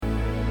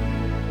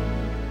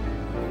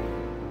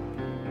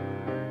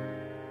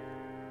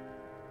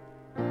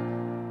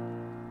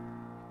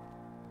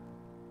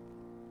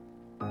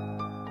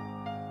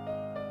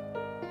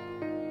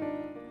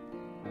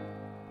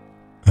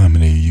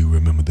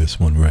this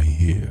one right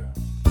here.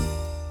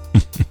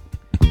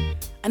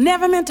 I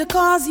never meant to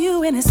cause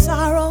you any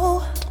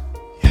sorrow.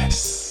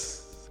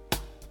 Yes.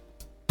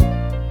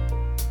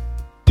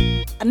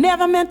 I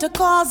never meant to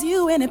cause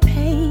you any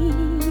pain.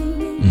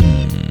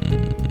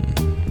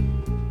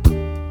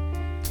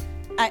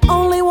 I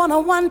only wanna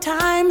one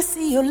time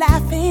see you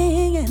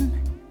laughing, and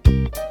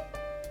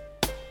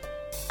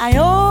I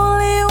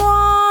only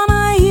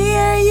wanna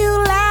hear you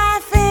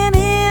laughing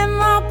in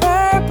the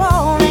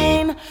purple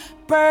rain,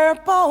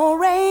 purple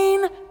rain,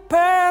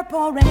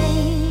 purple rain,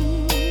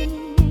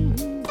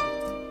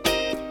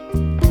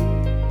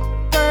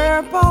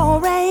 purple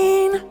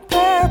rain,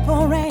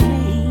 purple rain,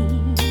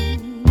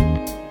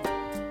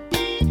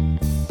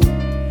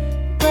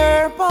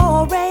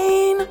 purple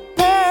rain,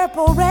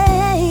 purple rain.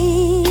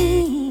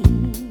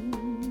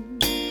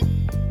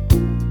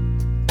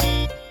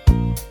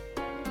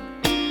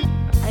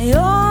 I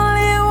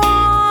only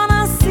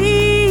wanna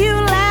see you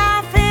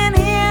laughing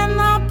in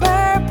the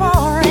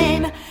purple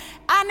rain.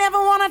 I never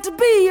wanted to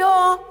be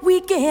your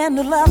weekend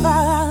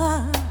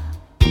lover.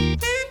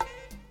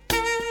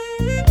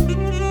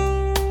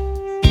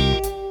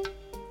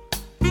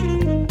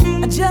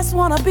 I just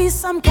wanna be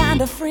some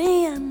kind of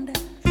friend.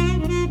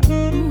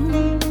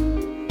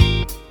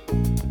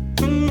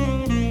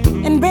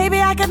 And baby,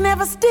 I could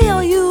never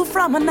steal you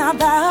from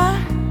another.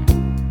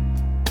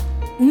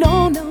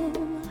 No, no.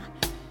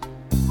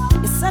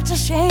 Such a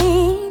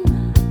shame.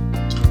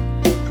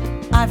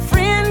 Our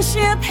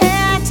friendship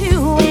had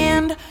to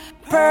end.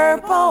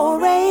 Purple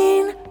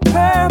rain,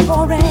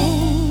 purple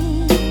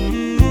rain,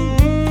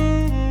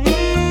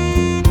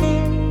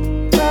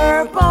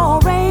 purple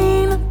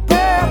rain,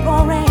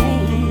 purple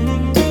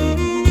rain,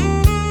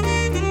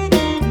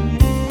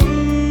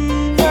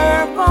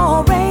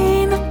 purple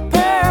rain,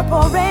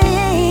 purple rain.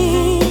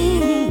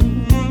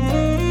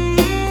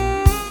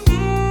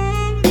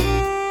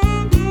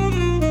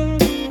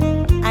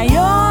 I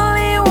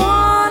only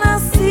wanna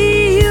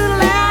see you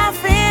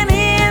laughing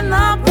in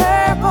the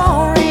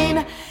purple rain.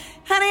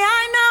 Honey, I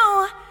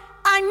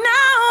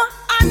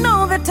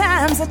know the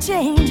times are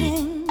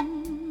changing.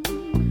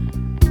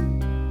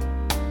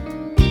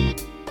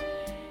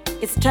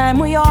 It's time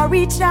we all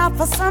reach out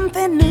for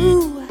something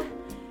new,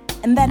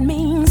 and that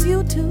means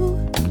you too.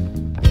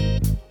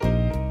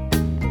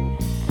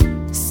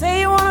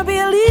 Say you wanna be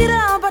a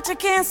leader, but you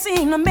can't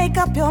seem to make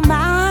up your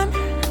mind.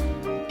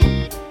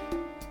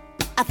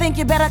 I think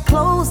you better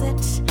close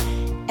it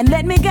and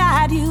let me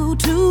guide you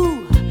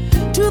to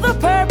the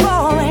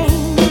purple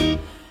rain,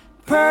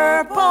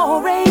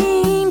 purple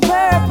rain,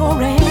 purple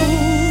rain,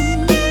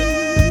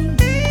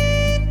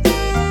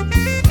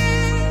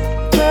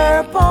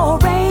 purple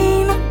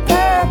rain,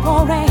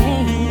 purple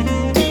rain,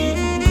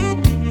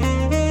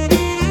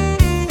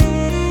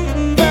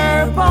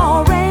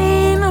 purple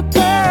rain,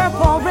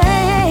 purple rain.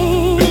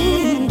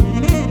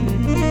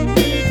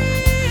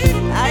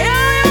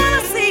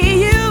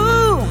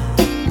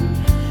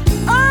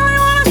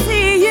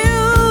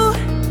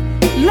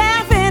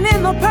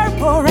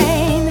 Purple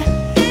rain.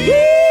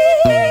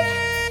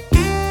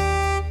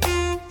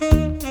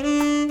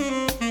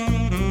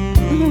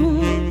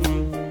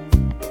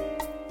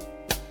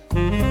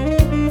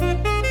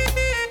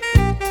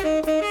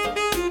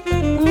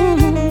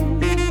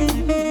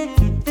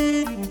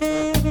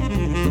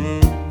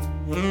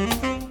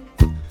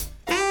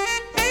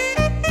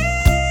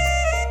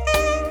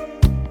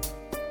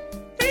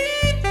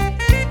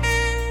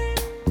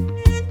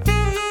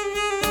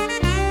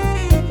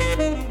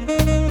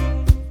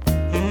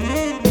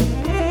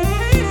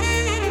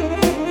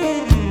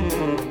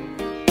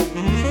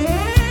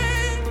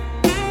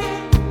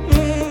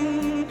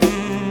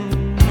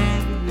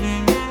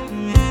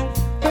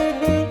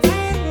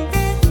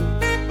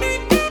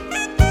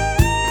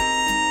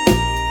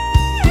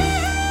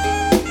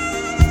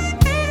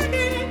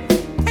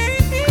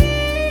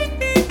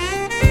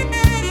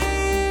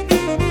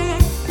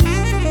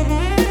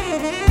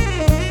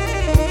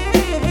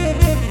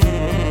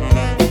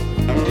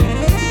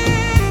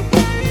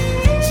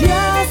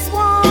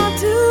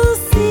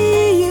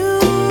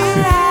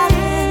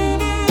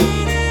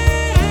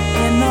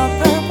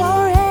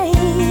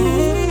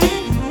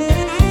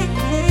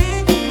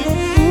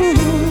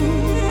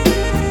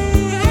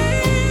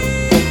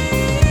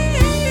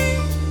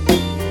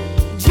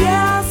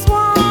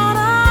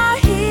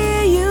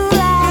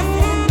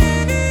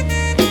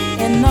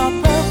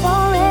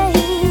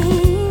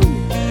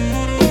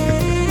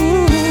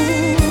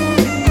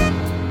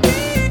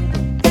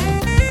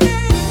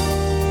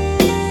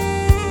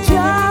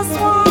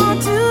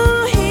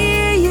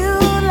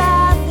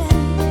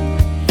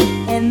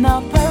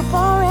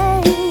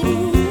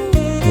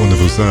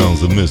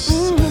 Sounds of Miss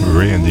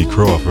Randy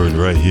Crawford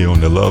right here on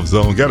the Love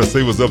Zone. Gotta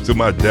say what's up to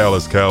my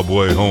Dallas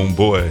Cowboy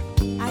homeboy,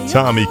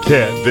 Tommy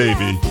Cat,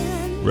 baby.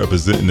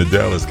 Representing the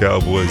Dallas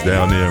Cowboys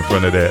down there in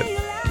front of that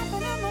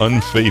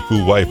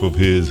unfaithful wife of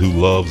his who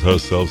loves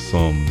herself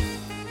some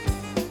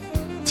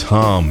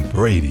Tom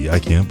Brady. I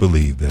can't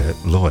believe that.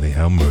 Lordy,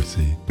 have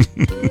mercy.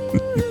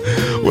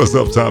 What's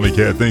up, Tommy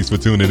Cat? Thanks for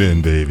tuning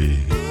in, baby.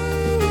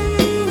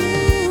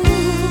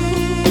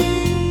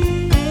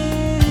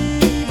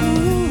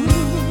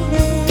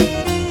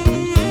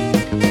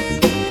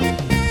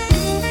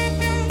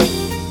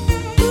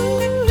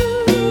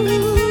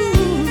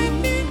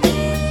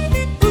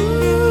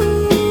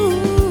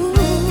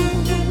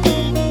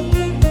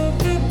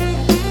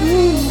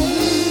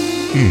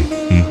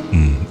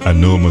 I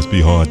know it must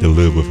be hard to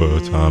live with her,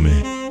 Tommy.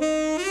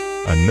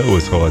 I know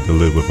it's hard to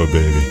live with her,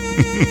 baby.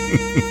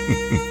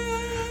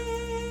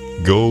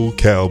 Go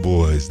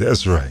Cowboys,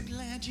 that's right.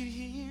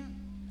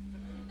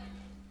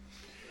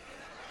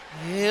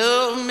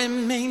 Help me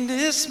make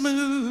this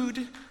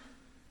mood.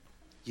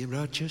 You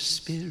brought your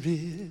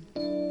spirit.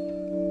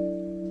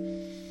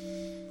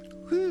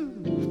 Woo.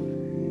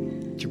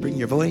 Did you bring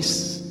your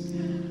voice?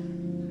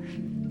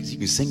 Because you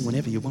can sing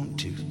whenever you want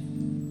to.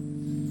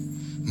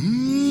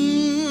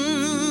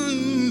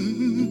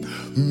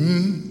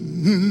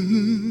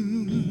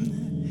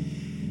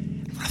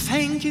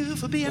 Thank you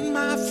for being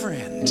my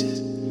friend.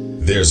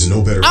 There's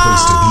no better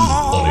place to be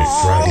on a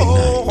Friday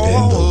night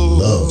than the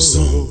Love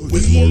Zone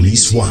with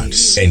Maurice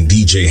Watts and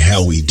DJ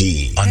Howie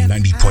D on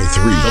 90.3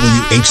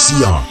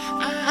 WHCR.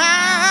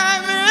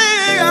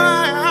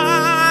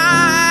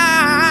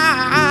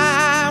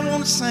 I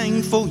want to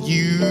sing for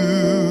you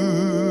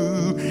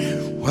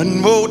one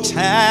more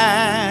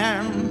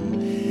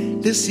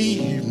time this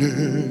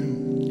evening.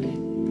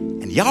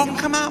 And y'all can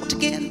come out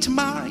again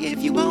tomorrow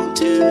if you want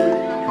to.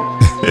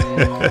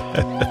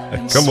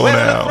 Come on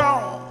out.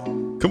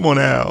 Come on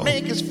out.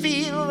 Make us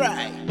feel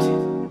right.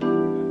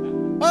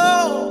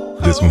 Oh,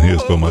 this one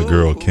here's for my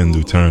girl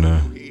Kendall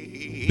Turner.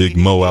 Big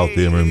Mo out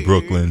there in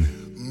Brooklyn.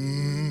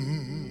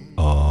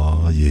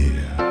 Oh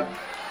yeah.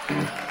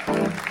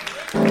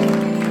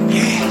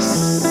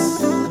 Yes.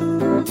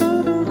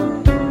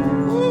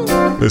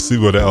 Let's see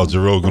what Al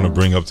Jarreau gonna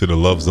bring up to the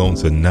Love Zone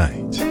tonight.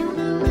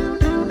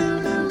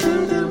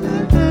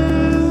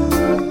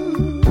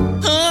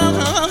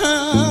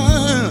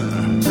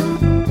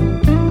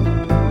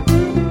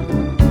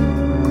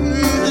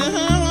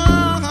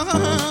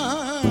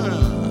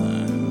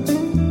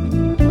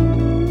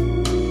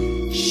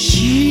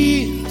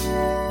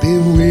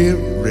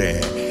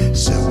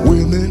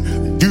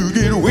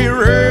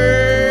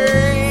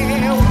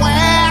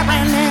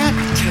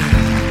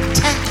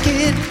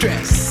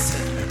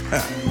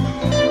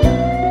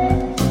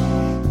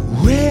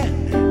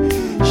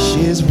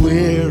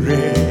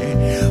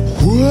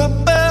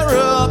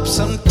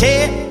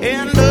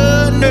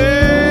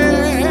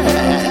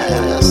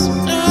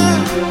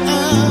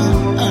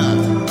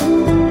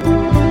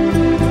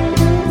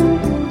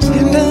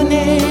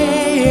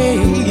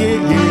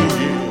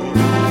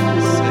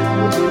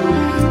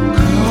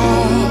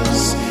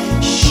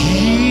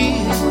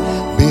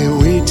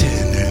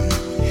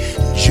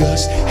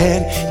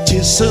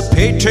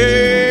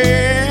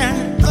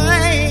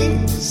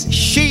 Things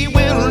she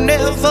will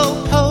never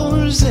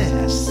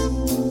possess.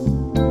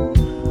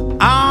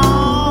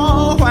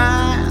 All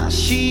while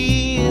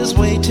she is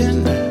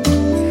waiting,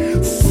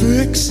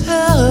 fix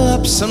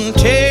up some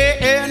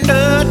tenderness.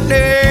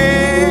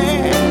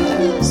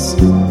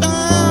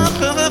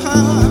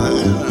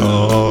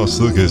 Oh,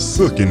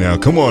 Sookie now.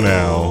 Come on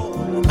now.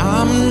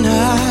 I'm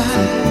not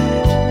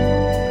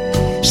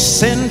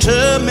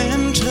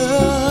sentimental.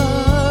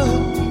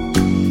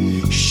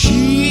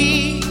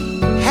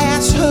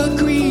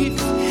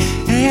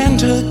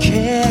 To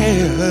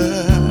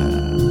care,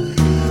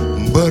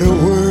 but a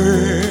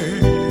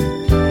word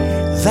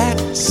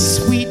that's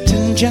sweet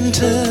and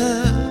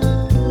gentle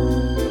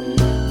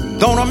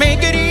gonna make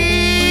it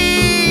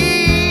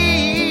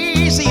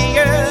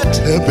easier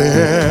to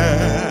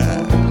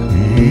bear.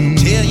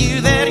 Tell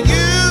you that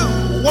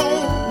you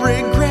won't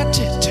regret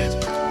it.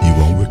 You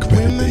won't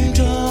regret it, baby.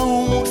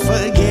 Don't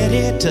forget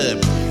it.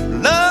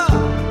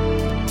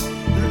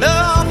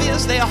 Love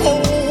is their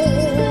whole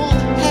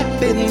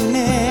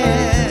happiness.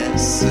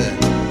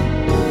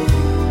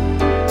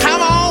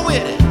 Come on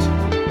with it.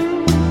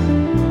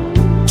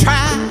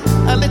 Try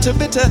a little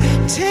bit of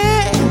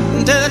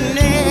tenderness.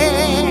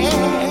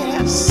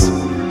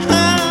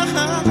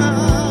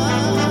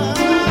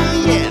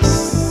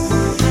 Yes.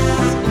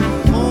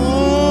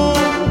 Oh,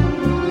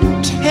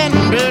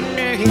 tenderness.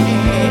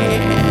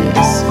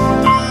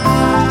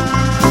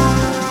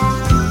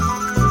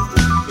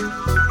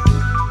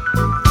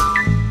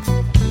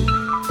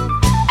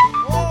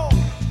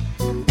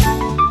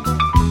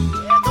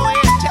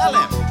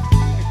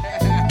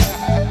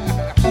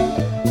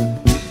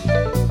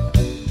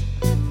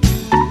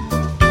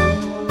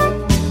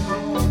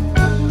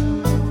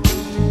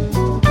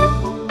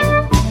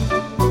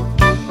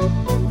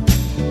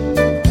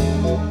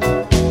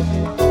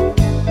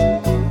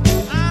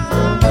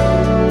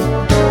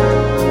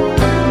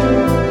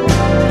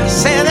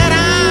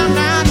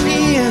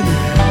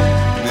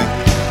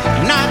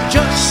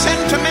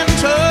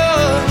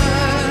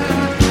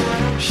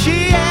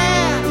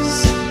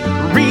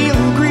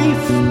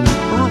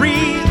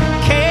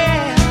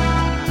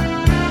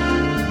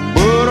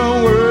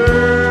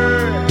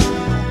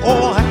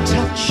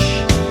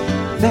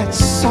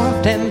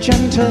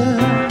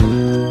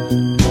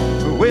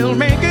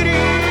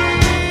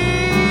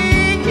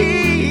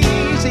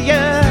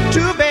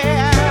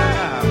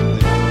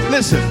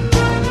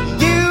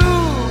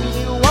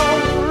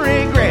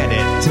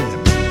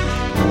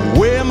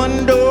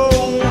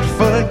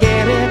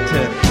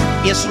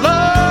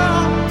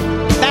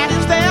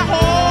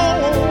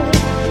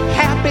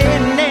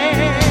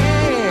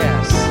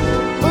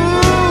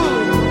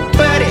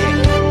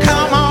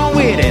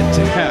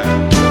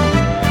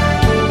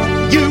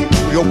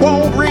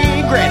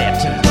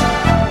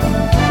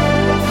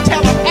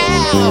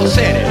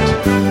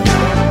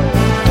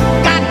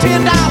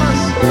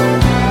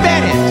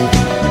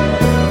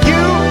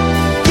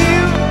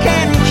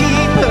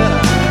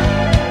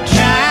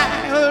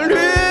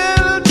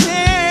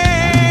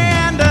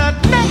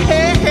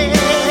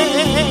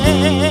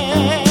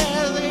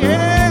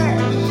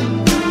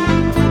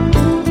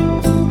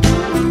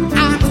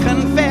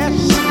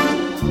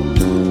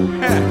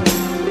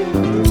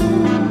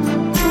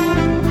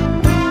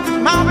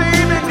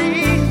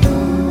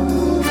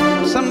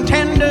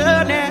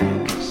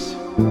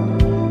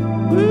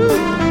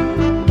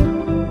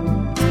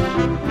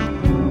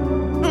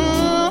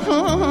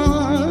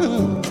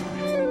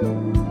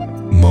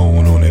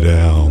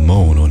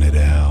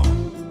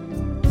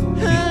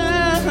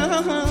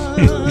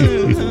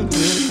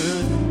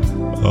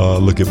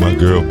 Look at my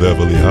girl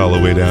Beverly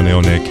Holloway down there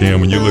on that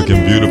camera. You're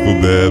looking beautiful,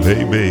 Bev.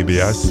 Hey,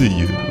 baby, I see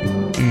you.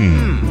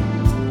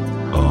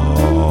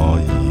 Oh,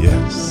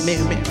 yes.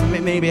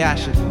 Maybe I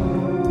should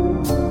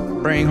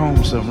bring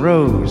home some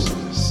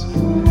roses,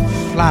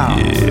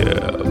 flowers.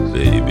 Yeah,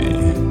 baby.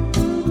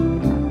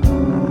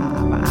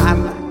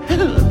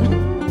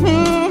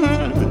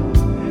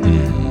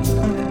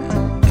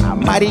 I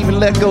might even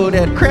let go of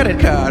that credit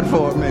card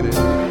for a minute.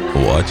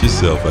 Watch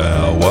yourself,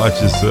 Al. Watch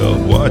yourself.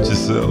 Watch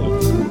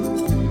yourself.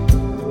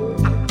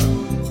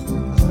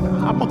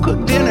 I'm gonna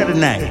cook dinner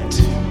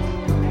tonight.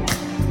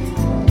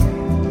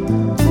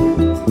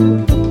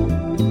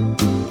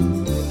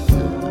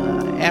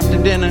 After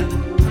dinner,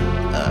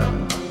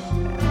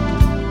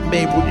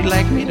 babe, would you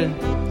like me to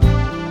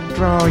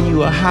draw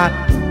you a hot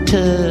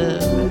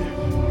tub?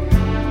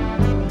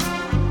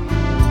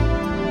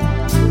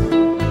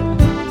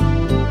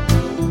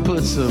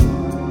 Put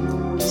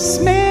some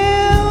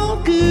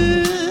smell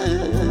good.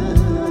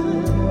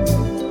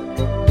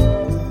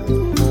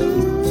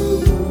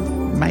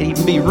 Might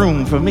even be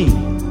room for me.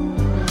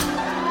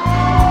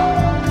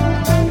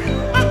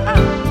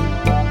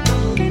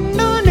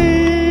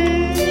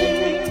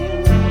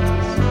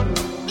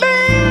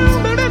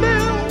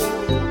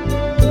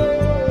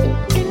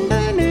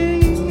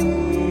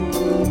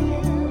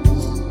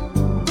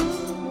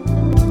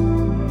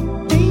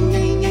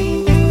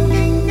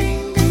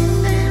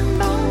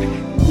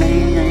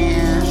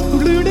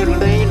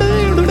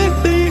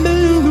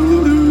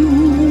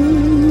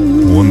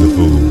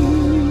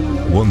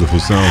 Wonderful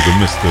sounds of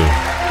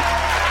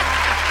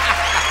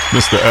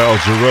Mr. Al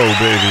Jarreau,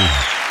 baby.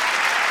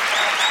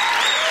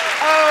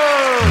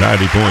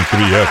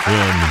 90.3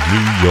 FM,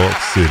 New York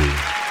City.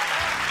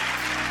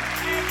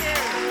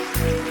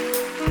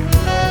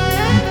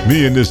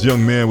 Me and this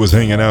young man was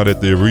hanging out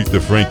at the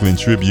Aretha Franklin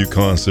tribute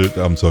concert.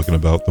 I'm talking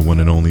about the one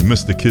and only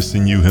Mr.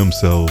 Kissing You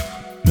himself,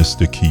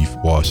 Mr. Keith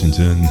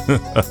Washington.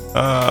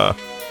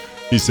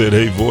 He said,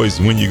 hey, voice,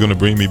 when you gonna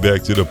bring me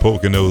back to the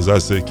Poconos? I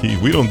said, Keith,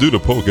 we don't do the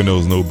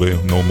Poconos no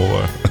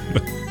more.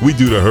 We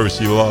do the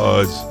Hershey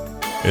Lodge,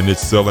 and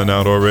it's selling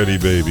out already,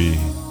 baby.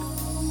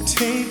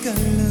 Take a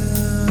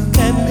look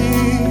at me.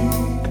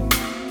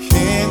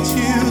 Can't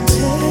you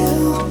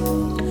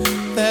tell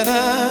that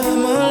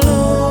I'm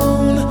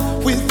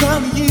alone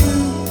without you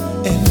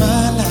in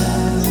my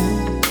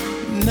life?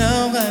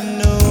 Now I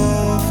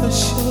know for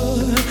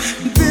sure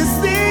this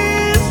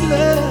is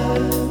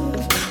love,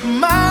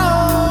 my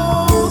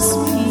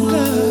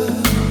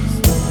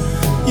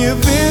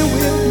you've been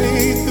with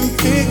me through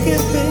thick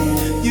and thin.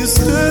 You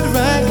stood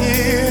right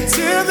here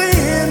till the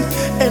end,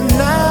 and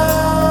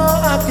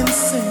now I can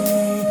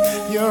sing.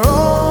 You're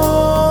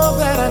all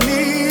that I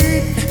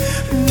need.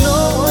 No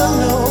one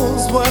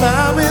knows what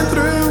I've been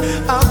through.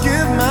 I'll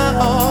give my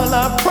all,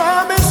 I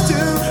promise to,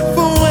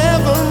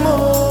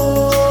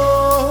 forevermore.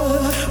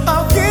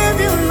 I'll give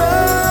you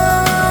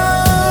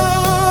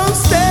love.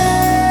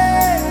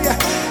 Stay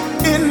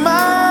in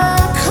my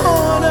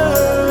corner.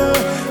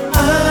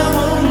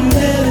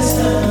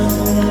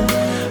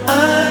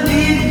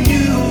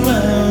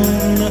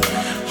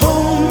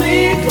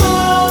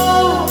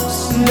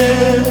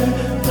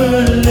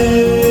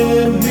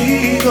 Let me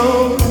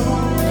go.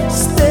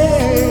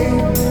 Stay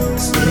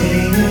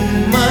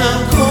in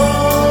my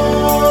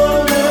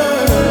corner.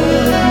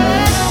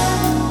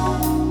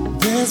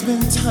 There's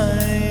been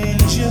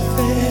times you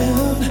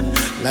felt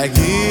like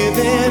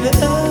giving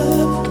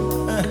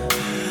up,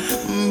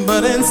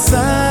 but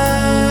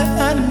inside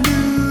I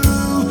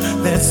knew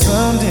that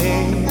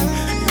someday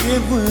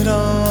it would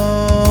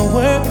all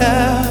work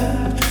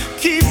out.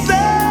 Keep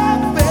that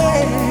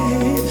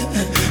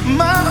faith,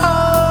 my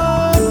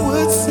heart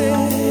would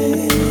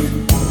say.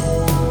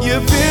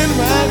 You've been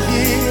right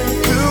here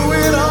through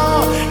it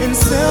all and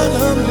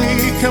seldomly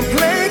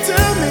complain to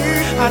me.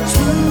 I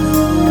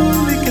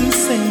truly can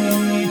say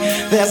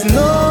there's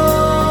no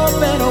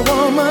better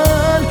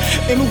woman,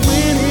 and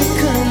when it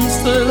comes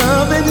to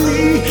loving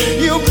me,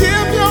 you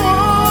give your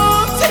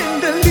all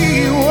tenderly.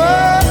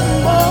 What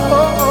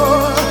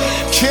more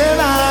can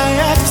I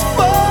ask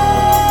for?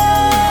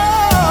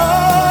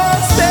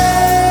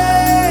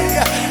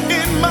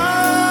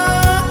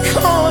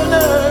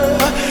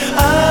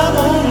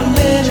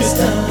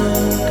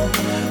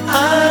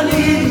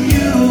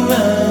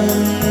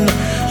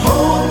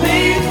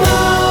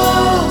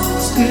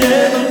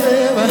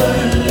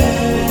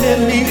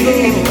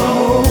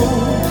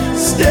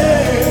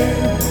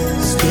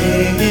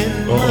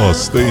 Oh,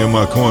 stay in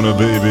my corner,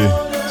 baby.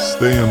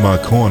 Stay in my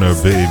corner,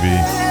 baby.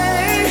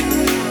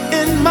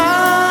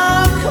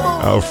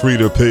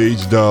 Alfreda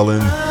Page,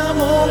 darling.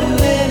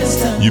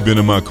 You've been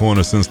in my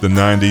corner since the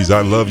 90s.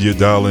 I love you,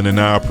 darling, and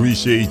I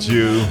appreciate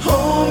you.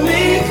 Hold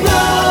me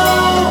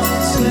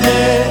close,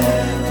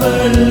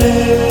 never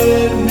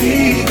let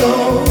me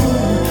go.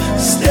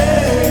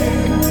 Stay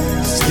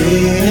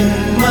in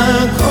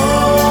my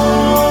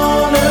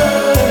corner.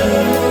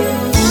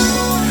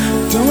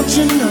 Don't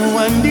you know I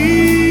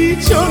need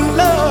your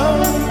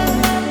love?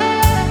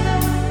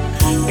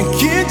 And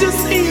can't you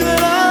see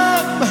that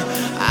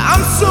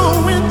I'm so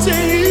into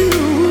you?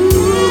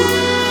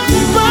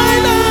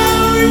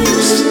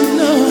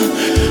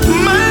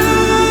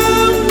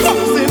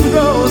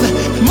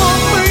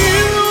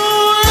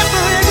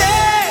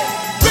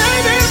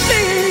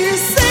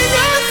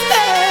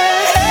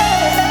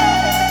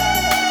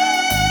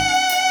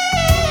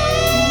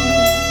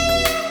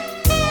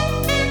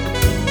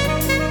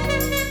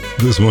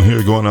 This one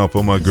here going out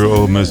for my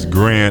girl, Miss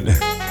Grant.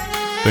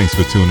 Thanks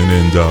for tuning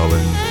in,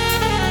 darling.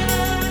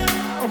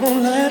 I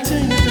won't lie to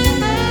you.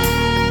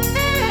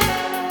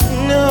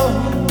 No.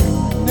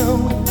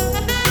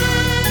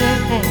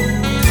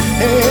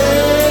 Hey,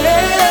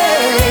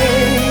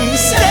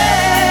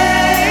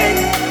 stay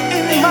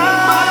in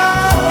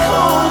my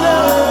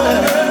corner.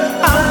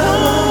 I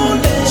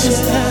won't let you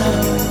down.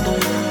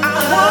 I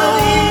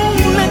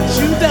won't let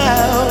you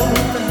down.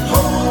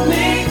 Hold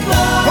me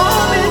close.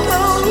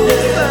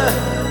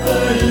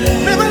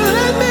 Never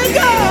let me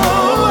go.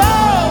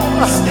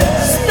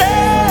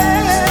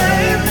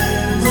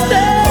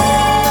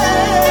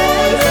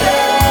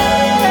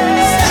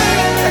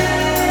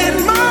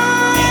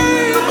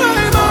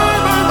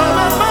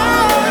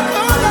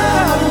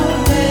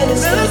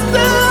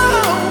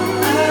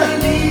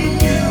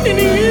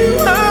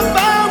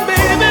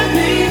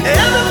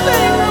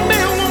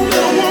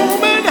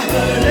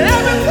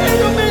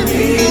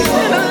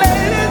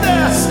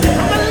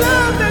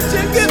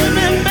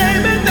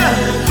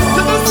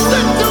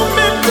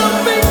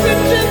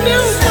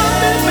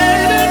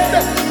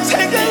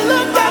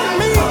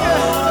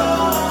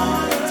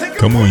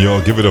 Come on,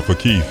 y'all. Give it up for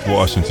Keith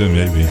Washington,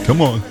 baby.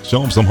 Come on.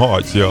 Show him some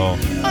hearts, y'all.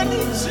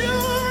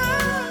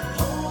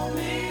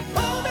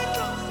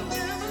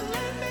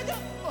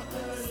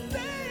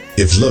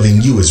 If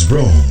loving you is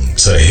wrong,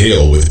 to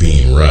hell with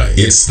being right.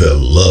 It's the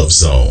Love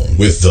Zone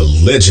with the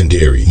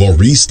legendary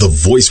Maurice the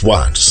Voice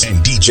Watts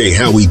and DJ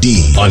Howie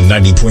D on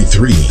 90.3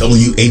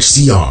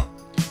 WHCR. I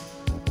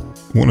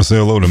want to say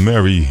hello to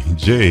Mary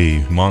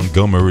J.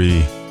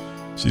 Montgomery.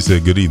 She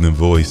said, good evening,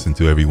 voice, and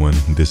to everyone,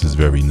 this is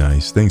very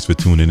nice. Thanks for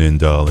tuning in,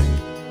 darling.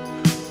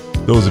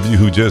 Those of you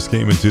who just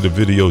came into the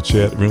video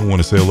chat room,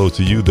 want to say hello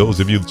to you. Those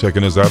of you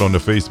checking us out on the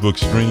Facebook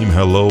stream,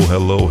 hello.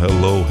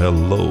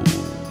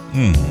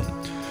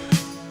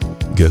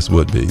 Guess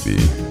what, baby?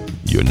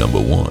 You're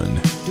number one.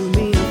 Do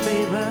me a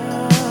favor.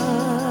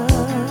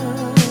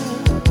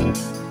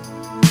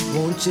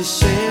 Won't you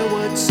share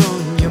what's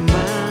on your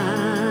mind?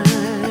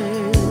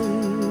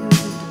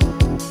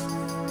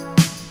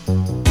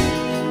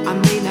 I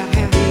may not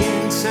have the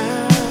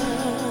answer,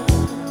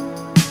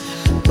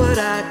 but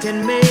I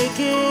can make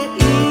it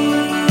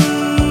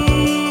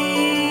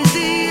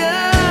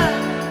easier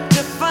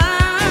to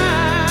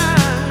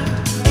find.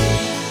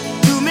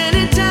 Too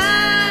many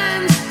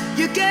times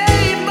you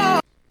gave more.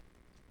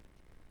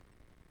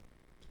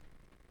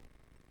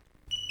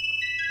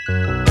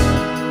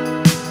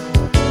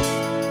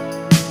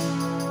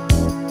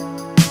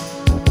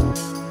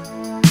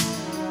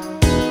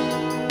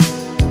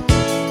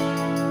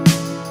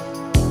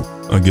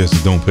 I guess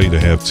it don't pay to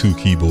have two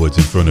keyboards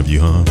in front of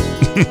you, huh?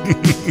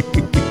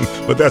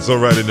 But that's all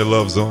right in the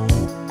Love Zone.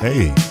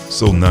 Hey,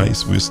 so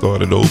nice. We'll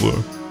start it over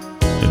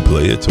and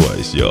play it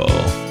twice, y'all.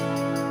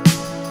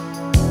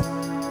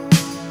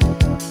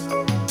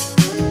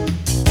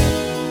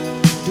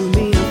 Do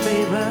me a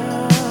favor.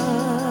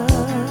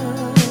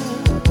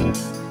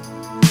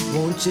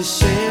 Won't you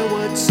share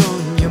what's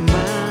on your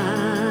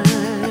mind?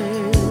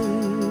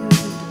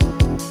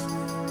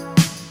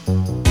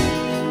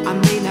 I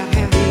may not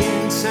have the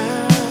answer,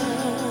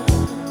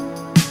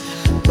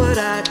 but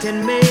I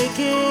can make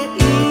it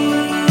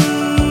easier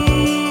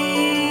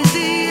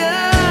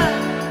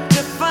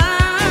to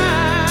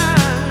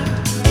find.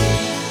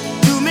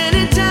 Too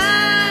many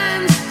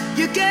times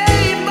you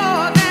gave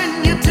more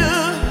than you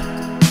took.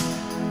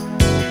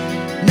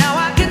 Now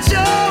I can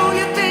show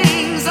you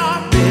things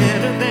are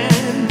better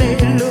than they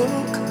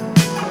look.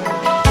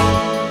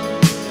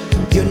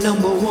 You're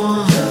number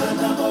one.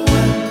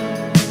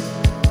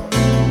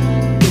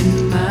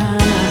 In my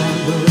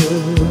book.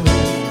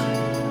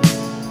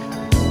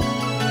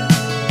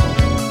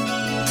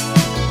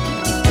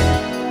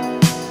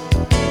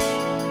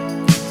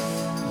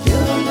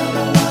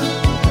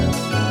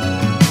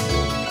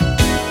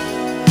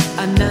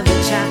 Another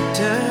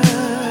chapter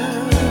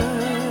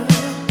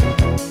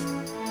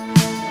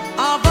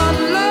of a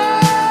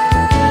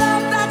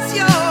love that's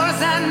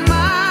yours and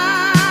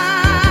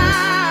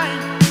mine.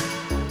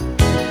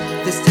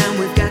 This time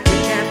we've got to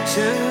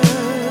capture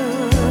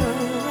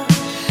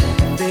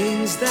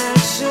things that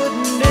should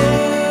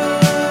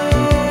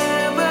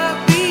never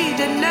be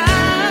denied.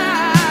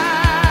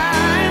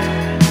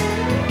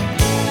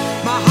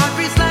 My heart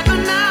beats like a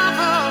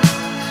novel,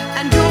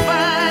 and you'll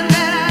find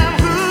that I'm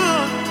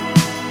hooked.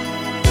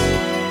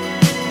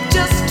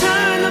 Just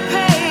turn the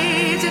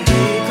page and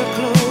take a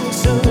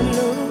closer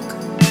look.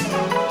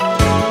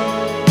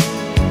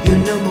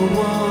 You're number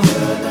one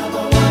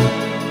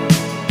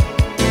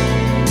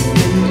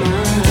in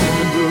my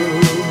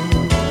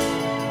book.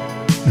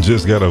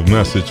 Just got a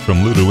message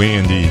from Little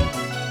Andy.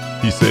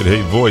 He said,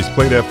 hey, voice,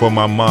 play that for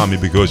my mommy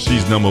because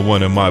she's number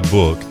one in my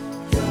book.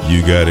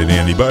 You got it,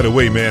 Andy. By the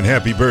way, man,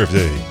 happy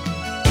birthday.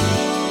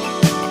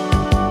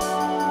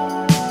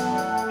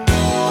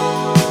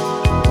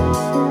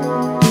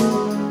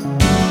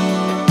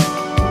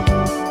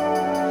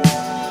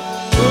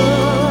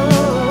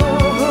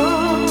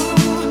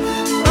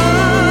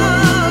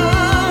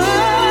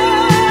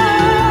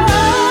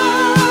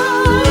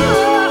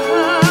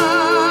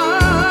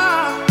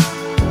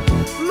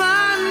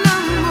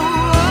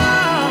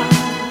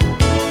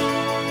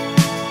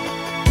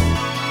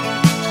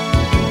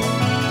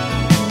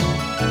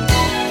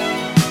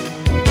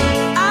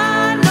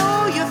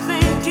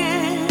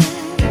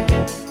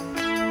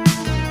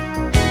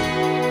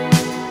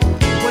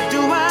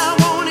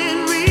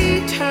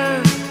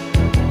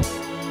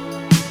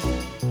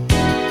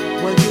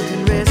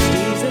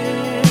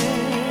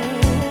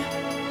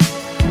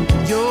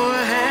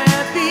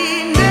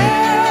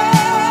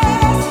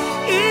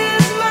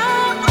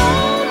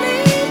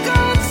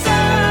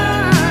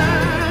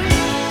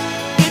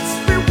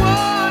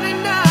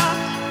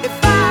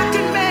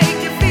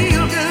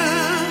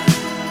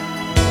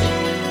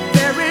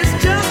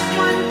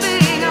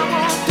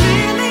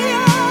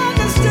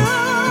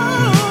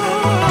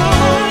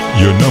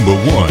 number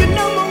one. You're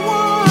number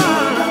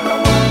one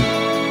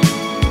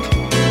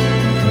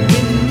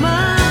in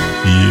my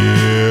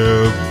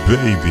Yeah,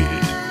 baby.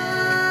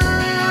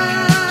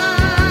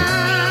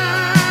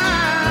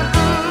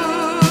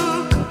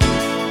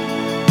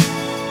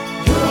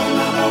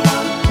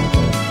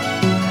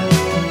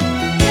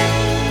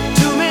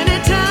 Too many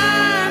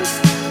times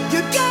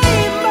you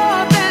gave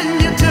more than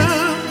you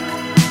took.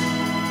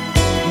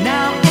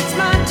 Now it's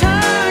my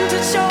turn to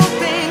show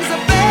things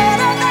are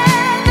better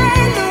than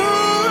they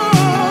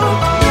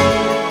look.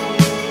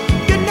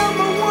 You're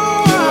number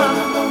one.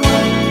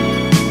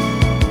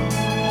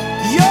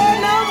 You're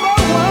number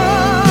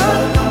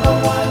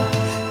one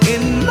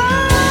in my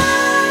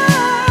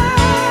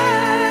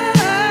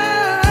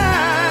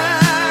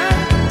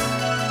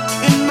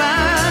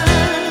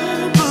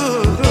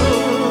book.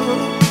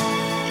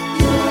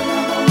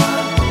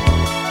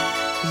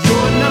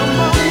 You're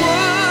number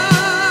one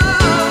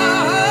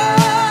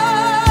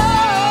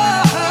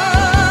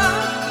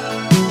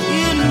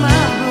in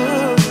my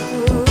book.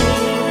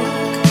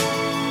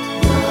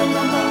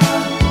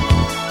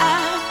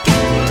 I've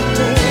got to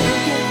tell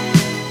you,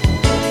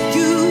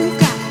 you've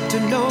got to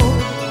know,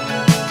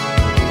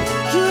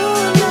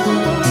 you're number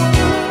one.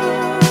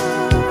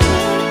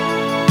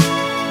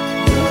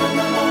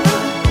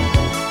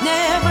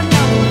 Never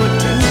number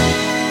two.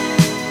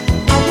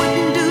 I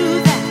wouldn't do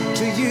that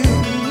to you.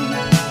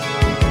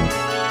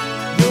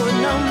 You're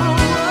number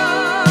one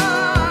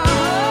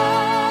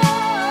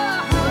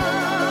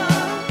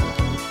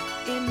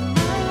in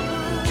my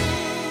book.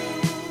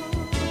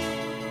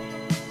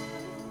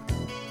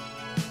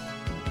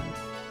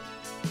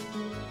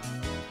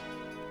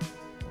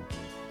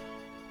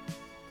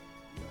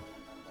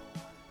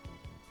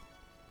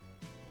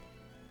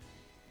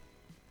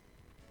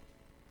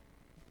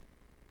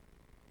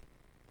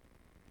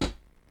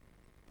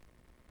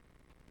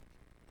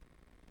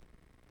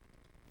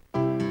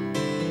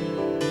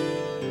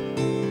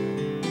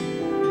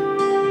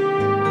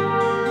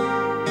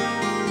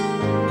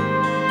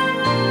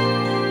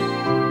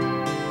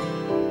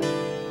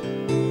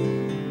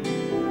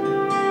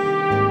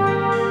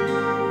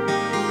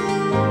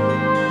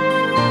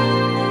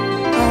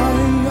 I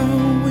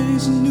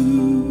always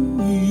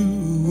knew you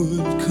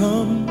would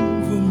come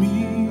for me.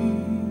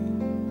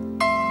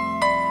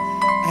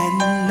 And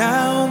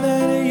now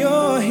that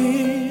you're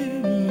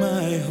here,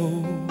 my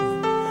whole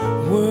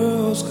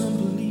world's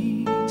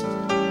complete.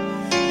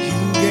 You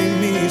gave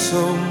me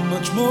so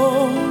much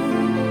more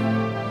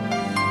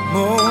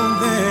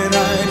than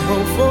I'd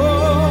hoped for.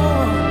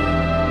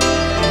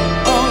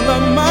 All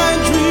of my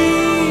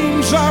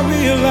dreams are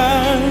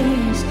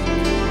realized.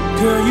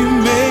 Girl, you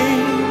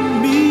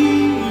made me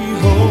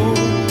whole.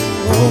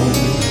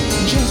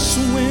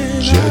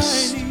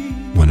 Just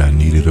When I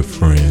needed a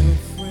friend.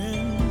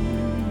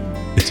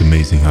 It's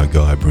amazing how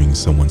God brings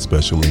someone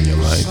special in your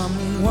life.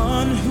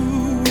 someone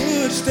who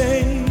would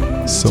stay.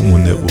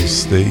 Someone that will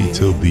stay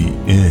till the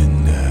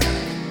end.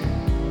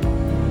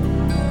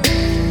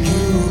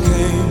 You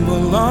came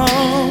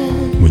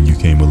along When you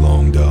came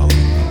along,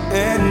 darling,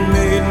 and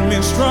made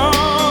me strong.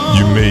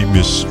 you made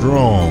me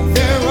strong.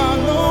 There are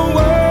no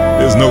words.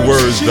 There's no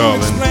words, to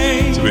darling,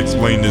 explain to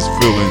explain this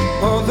feeling.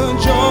 all the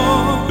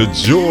joy. The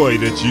joy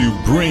that you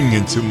bring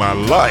into my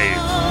life.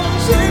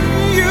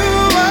 In you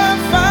I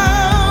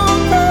found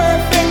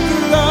perfect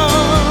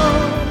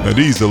love. Now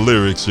these are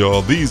lyrics,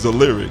 y'all. These are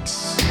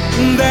lyrics.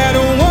 That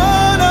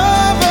one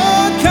of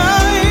a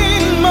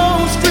kind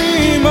most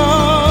dream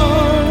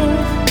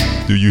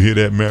of. Do you hear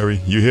that, Mary?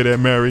 You hear that,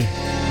 Mary?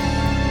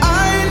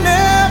 I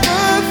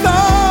never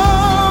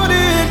thought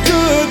it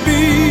could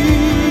be,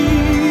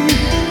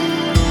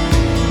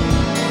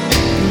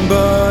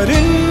 but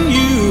in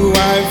you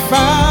I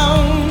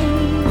found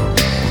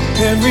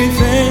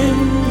everything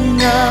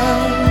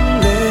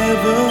I'll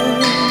ever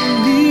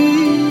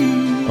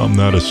need. I'm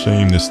not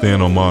ashamed to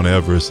stand on Mount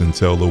Everest and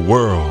tell the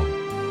world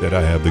that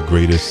I have the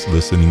greatest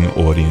listening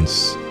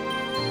audience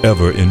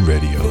ever in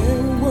radio.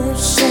 There were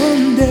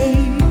some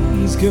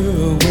days,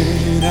 girl,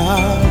 when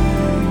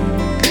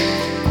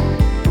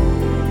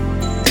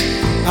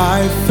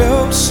I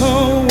felt so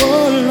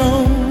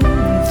alone,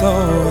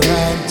 thought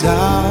I'd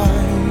die.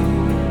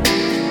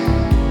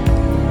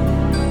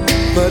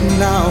 But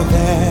now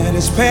that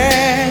it's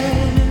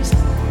past,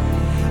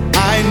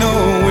 I know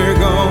we're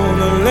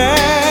gonna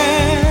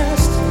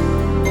last,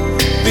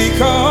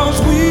 because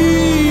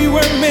we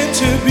were meant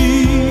to be.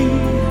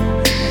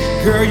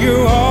 Girl,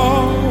 you're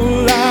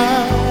all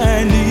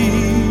I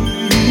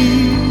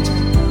need.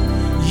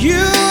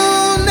 You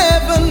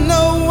never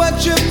know what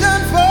you've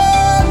done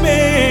for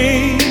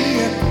me.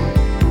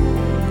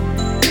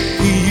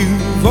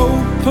 You've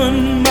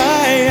opened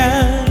my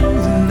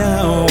eyes,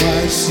 now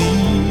I see.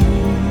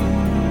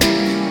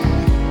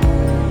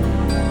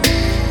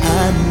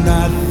 I'm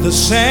not the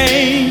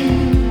same.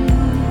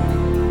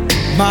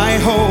 My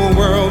whole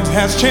world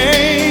has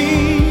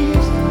changed,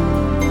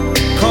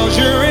 'cause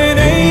you're an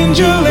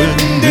angel in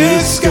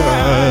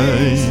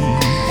disguise.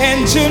 And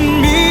to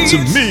me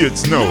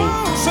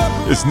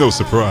it's no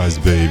surprise,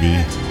 baby.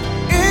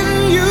 In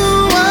you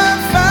I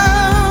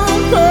found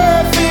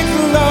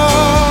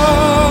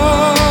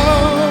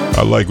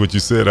like what you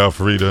said,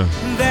 Alfreda.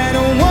 That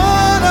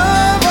one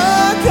of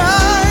a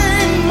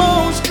kind,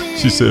 most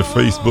She said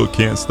Facebook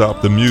can't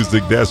stop the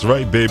music. That's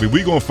right, baby.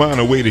 We gonna find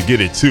a way to get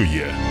it to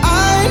you.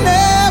 I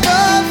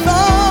never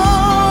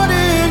thought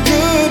it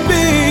could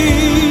be,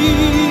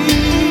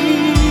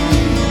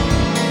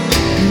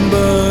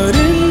 but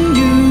in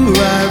you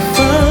I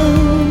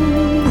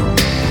found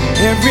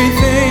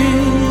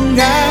everything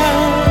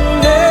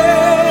I'll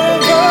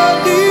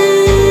ever need.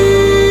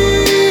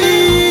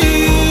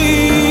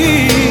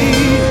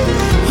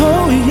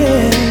 Oh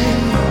yeah.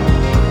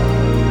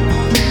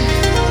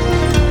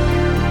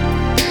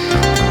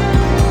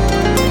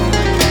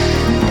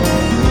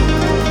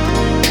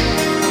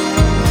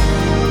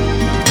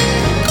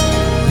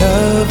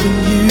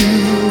 Loving you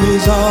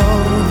is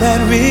all that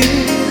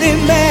really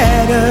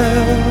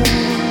matters.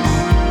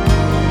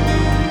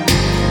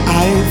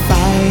 I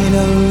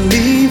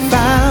finally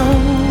found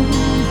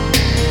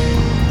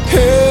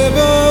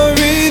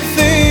everything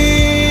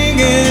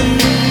in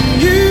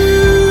you.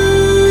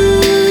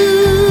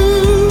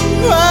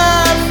 I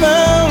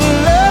found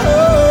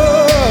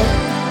love,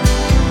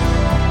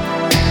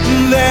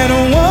 that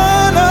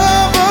one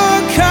of a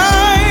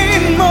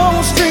kind,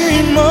 most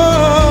dream of.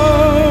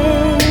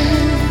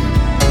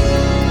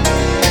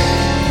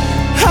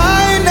 I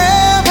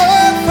never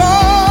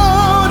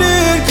thought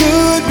it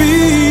could be,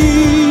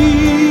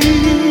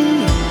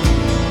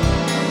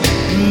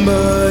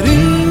 but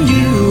in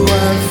you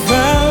I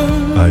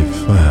found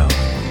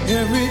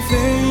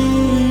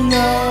everything I.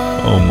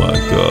 Oh my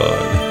God.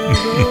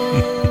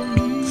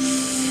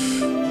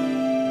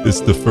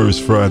 It's the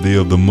first Friday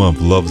of the month,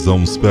 Love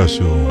Zone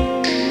Special,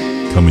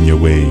 coming your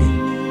way.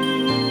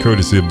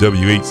 Courtesy of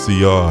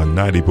WHCR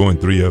 90.3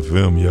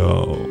 FM,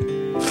 y'all.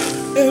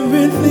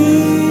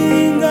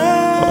 Everything I.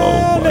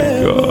 Oh my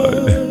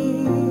God.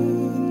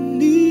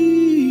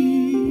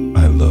 need.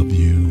 I love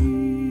you.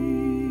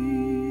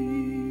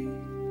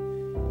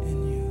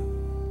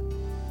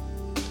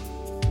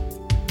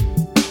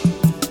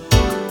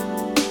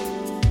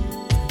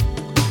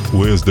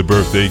 Where's the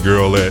birthday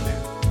girl at?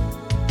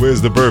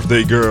 Where's the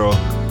birthday girl?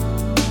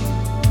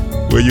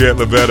 Where you at,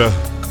 Lavetta?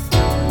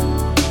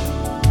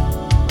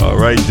 All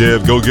right,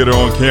 Deb, go get her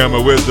on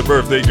camera. Where's the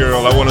birthday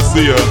girl? I want to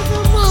see her.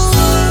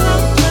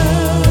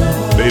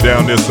 They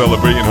down there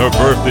celebrating her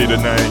birthday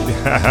tonight.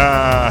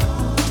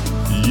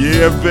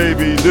 Yeah,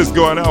 baby. This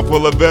going out for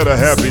Lavetta.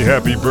 Happy,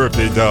 happy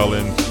birthday,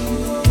 darling.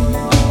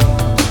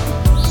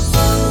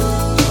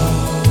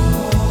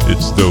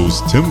 It's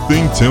those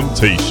tempting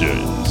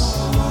temptations.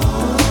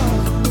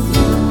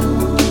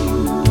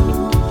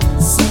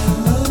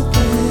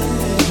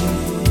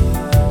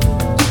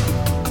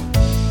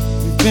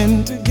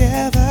 Been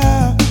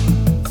together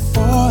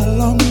for a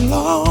long,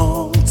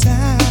 long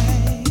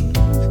time.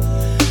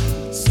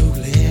 So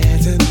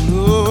glad to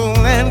know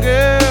that,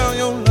 girl,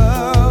 your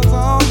love's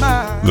all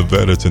mine.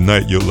 Lavetta,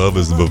 tonight your love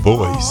is the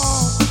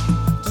voice.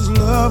 This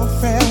love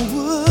affair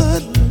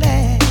would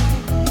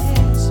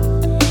last.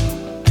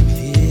 I'm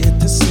here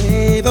to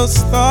say those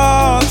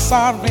thoughts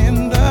are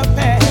in the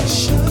past.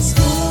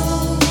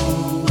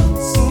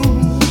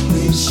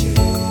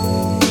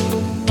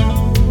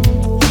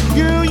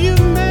 Girl, you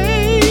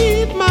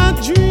made my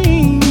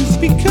dreams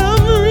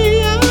become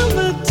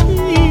reality.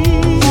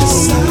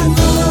 Yes, I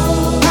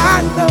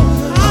know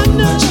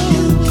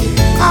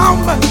how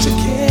much you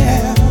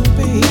care,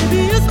 baby.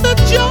 It's the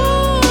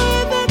joy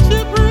that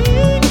you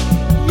bring.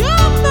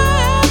 You're my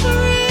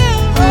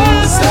everything.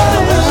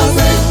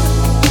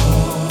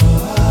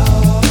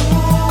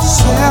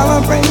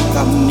 Celebrate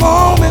the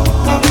moment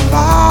of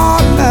our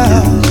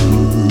love.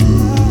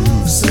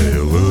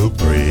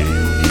 Celebrate.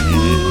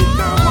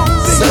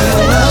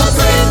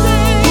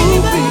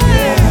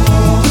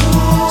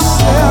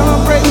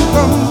 Celebrate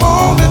the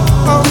moment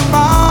of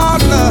our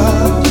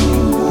love.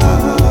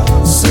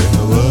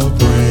 Celebrate.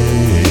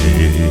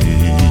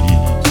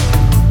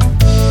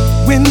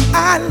 When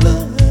I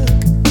look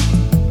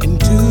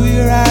into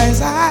your eyes,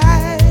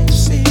 I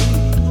see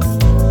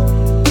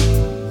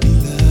me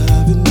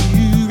loving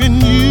you and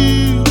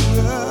you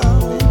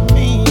loving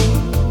me.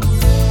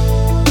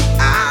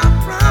 I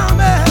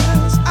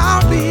promise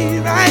I'll be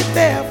right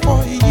there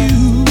for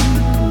you.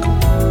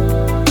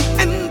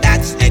 And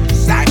that's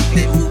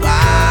exactly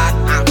what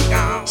I'm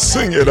gonna.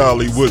 Sing it,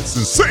 Ollie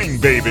Woodson. Sing,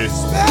 baby.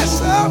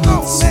 Special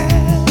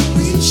moment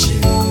we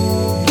share.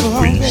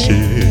 We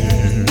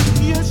share.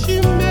 Yes,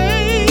 you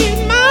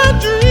made my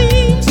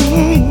dreams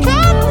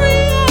become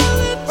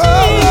reality.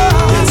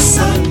 Yes,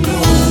 I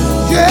know.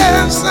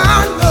 Yes, I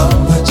know.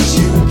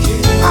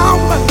 How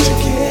much you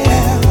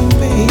care,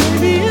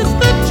 baby. It's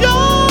the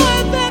joy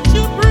that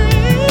you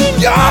bring.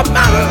 You're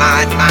my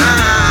life,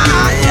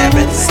 my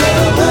everything.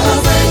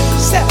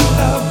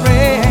 Celebrate.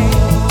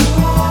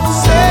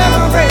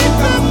 Celebrate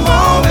the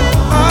moment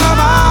of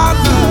our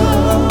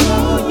love.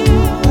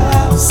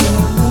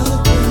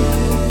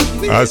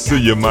 I see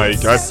you,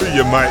 Mike. I see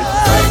you, Mike.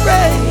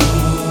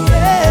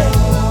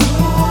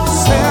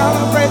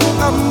 Celebrate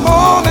the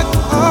moment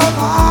of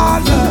our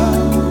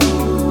love.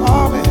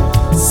 Oh, man.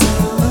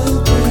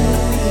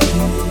 Celebrate.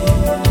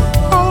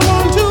 Hold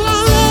on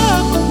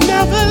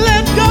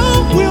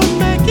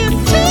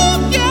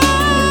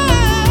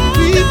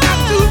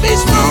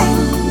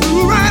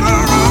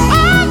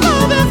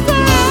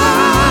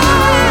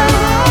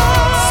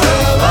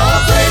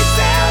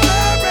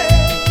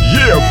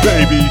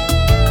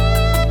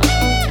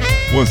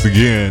Once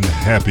again,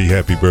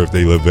 happy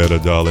birthday, Lavetta,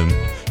 darling.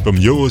 From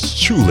yours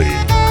truly,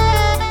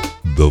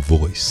 The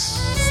Voice.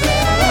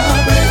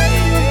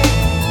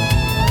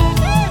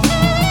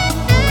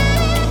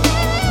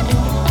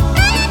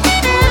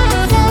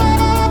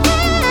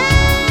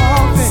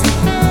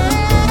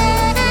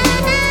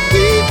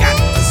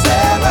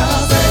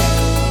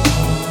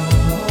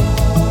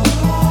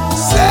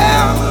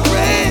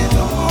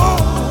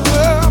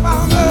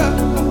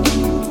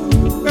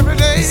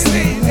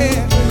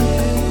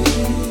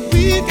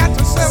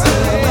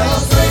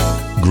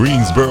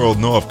 Greensboro,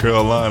 North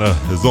Carolina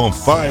is on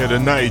fire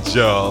tonight,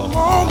 y'all.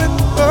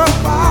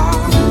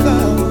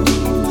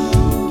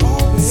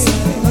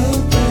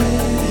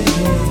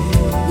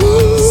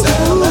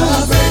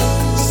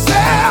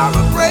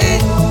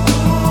 Celebrate.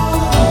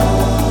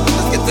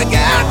 Let's get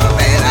together,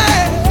 baby.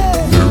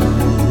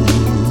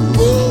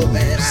 Ooh,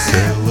 baby.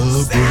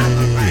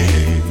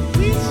 Celebrate.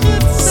 We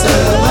should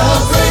celebrate.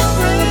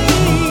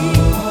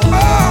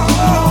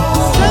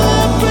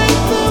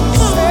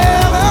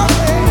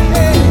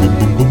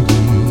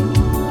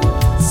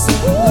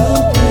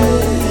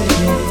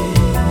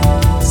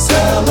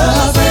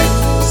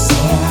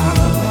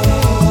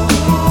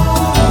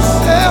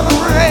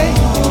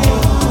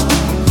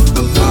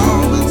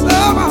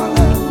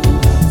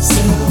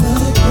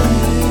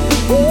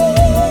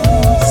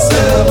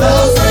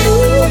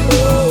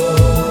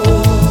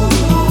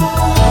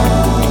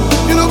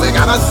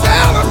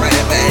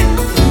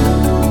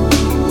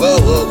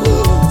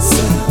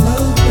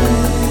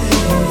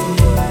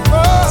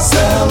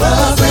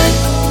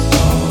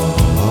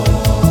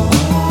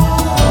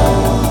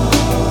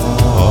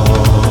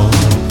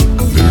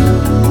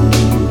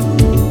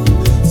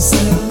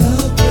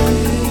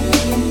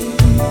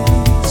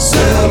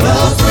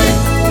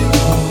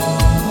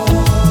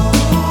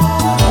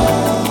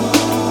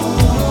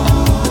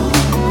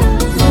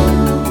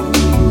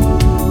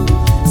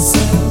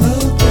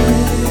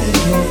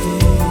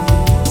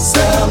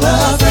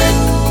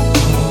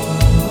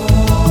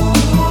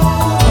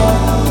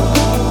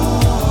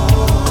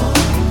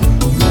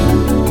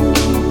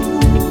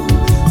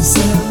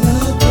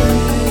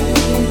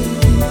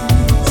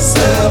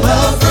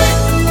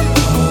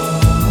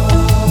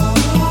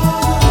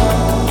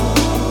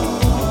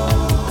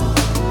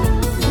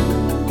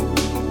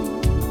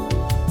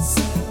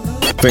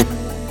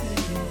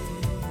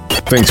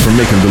 Thanks for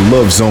making the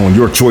Love Zone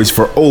your choice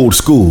for old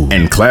school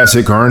and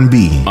classic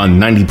R&B on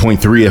 90.3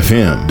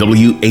 FM,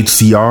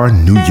 WHCR,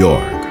 New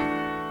York.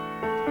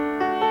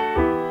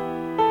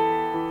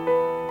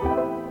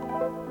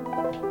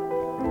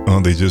 Oh,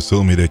 they just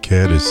told me that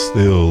Cat is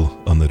still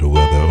under the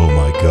weather. Oh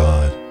my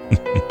God.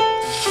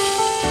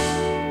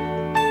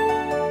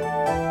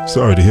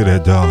 Sorry to hear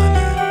that, darling.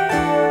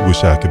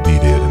 Wish I could be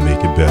there to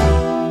make it better.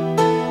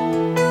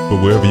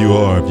 But wherever you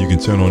are, if you can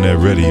turn on that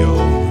radio,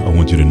 I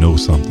want you to know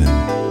something.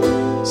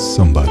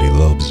 Somebody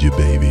loves you,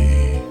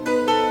 baby.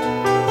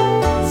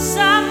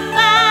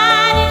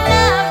 Somebody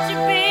loves you,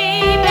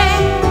 baby.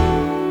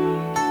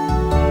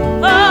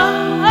 Oh,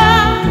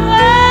 oh,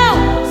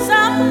 oh.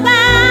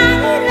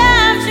 Somebody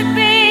loves you,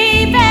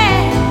 baby.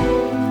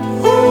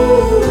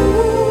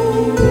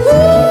 Ooh,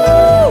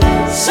 ooh.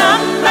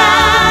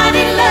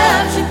 Somebody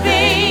loves you,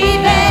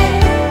 baby.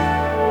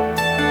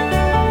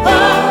 Oh,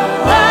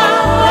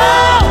 oh,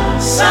 oh.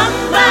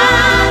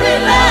 Somebody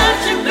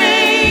loves you,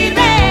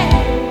 baby.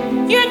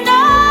 You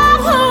know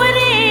who it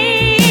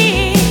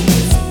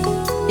is.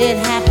 It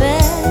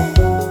happened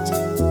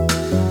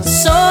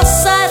so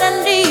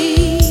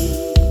suddenly.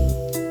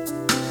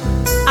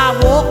 I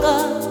woke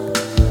up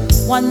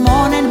one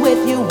morning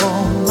with you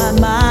on my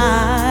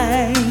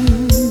mind.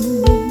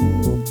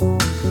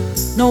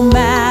 No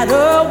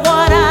matter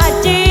what I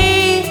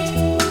did,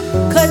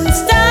 couldn't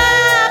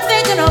stop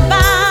thinking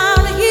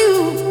about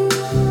you.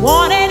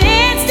 Wanted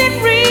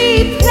instant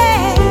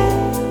replay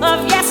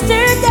of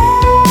yesterday.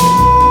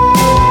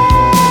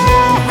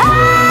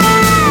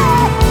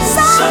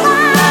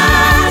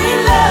 Somebody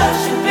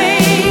loves you,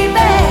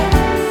 baby.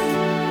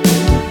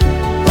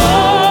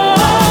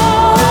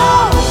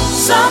 Oh,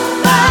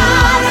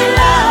 somebody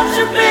loves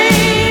you,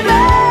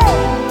 baby.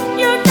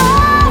 You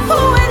know who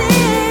it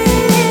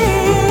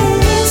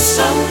is.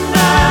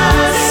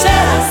 Somebody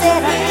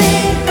said I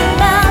think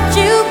about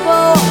you,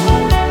 boy.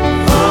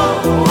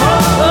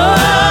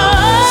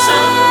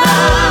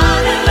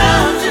 Somebody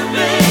loves you,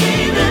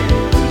 baby.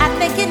 I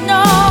think you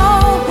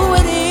know who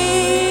it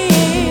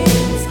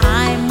is.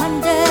 I'm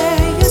under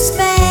your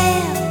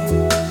spell.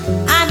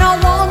 I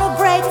don't wanna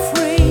break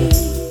free.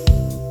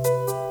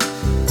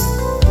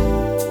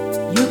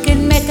 You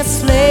can make a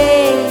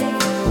slave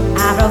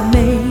out of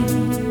me.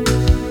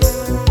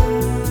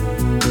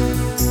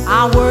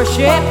 I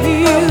worship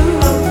you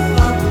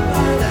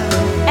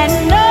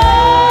and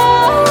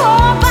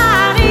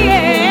nobody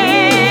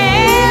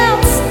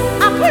else.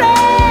 I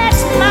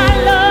pledge my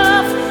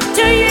love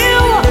to you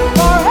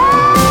forever.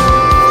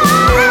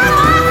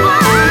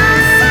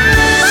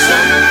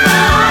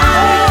 Somebody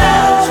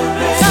loves you,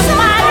 baby.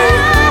 Somebody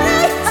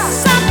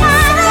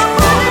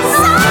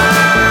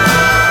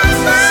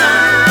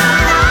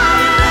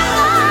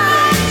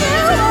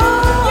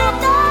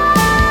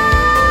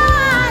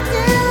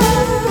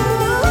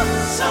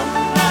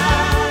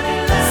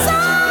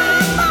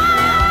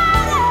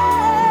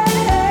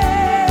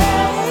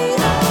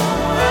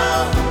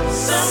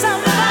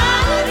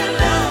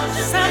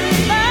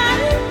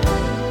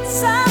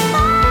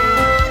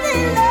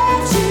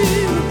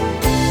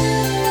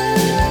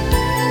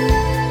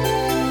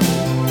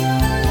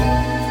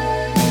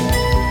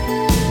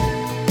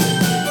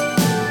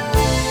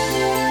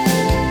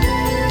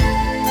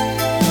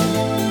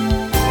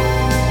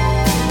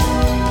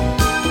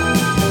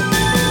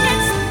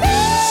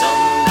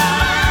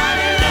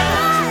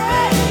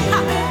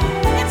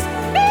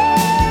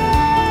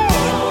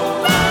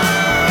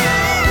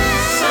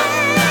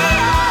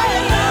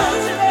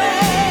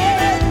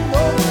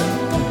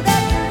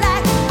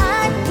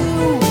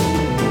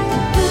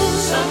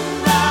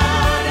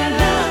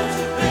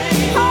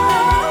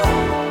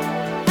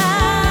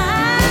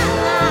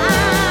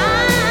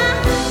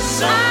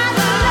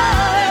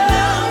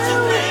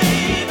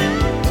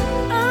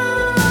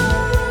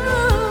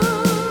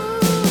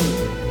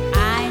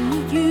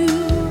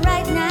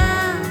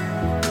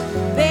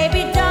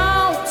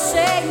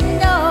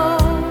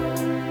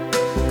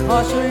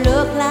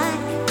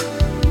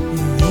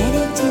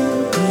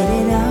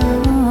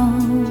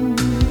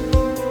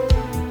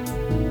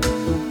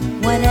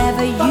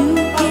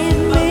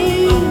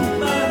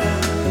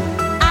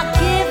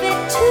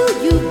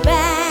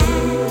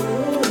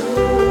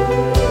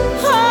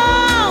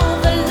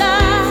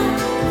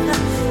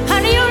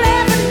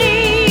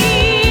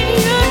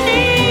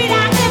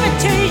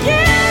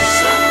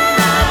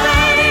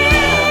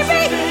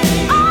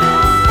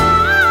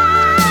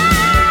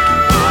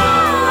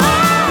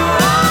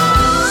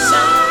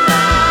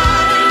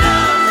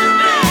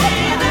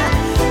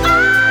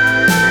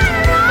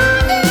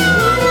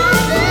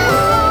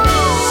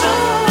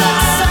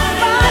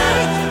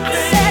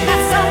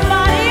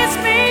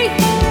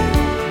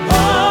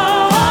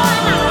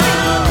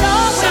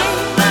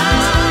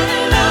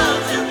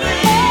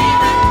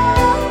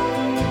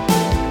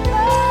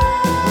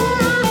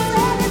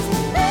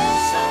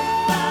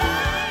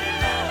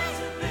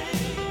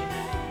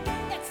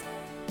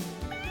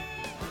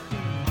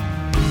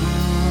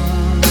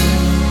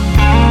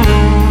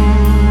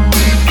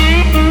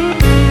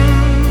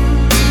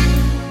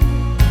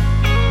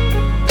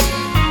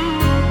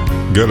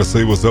Gotta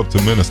say what's up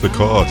to Minister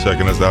Carl,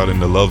 checking us out in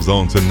the Love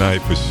Zone tonight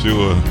for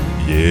sure.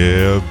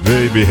 Yeah,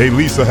 baby. Hey,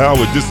 Lisa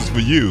Howard, this is for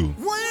you.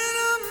 When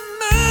a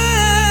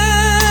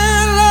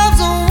man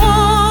loves a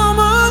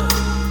woman,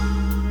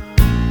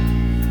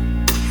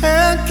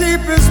 can't keep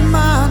his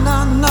mind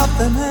on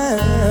nothing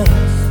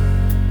else.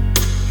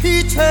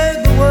 He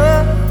trade the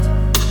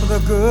world for the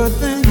good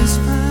things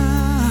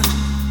found.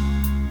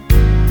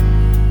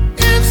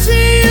 If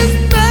she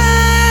is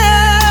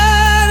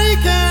bad, he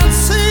can't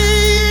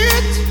see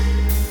it.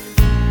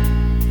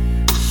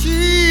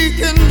 She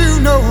can do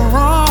no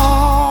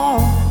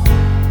wrong.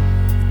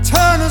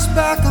 Turn his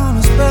back on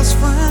his best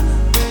friend,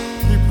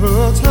 he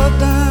puts her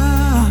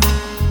down.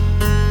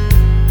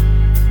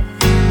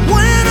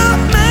 When a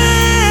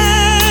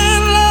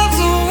man loves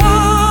a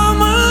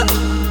woman,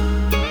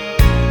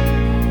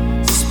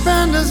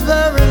 spend his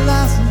very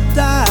last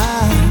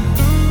dime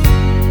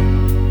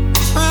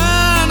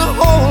trying to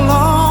hold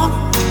on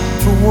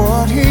to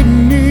what he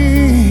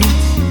needs.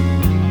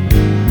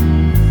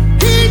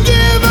 He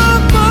give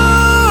up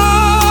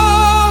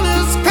all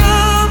his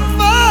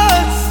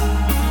comforts,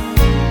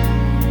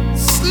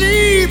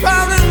 sleep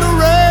out in the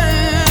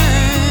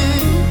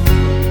rain.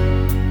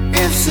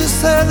 If she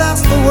said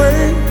that's the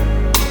way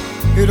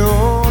it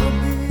ought to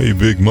be. Hey,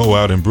 Big Mo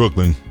out in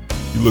Brooklyn.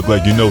 You look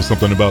like you know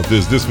something about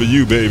this. This for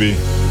you, baby.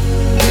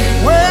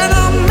 When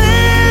a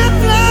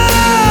man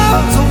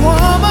loves a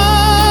woman,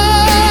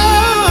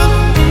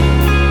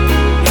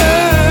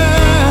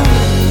 yeah,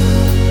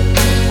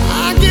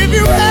 I give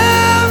you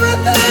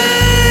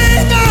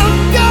everything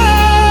I've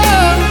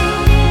got.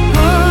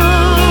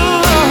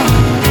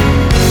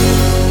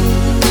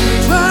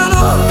 Trying to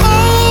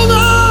hold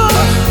on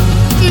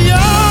to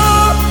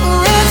your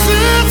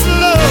precious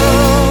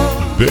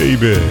love.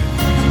 Baby.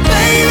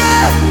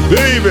 Baby,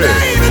 Baby.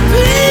 baby,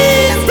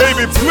 please,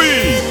 Baby,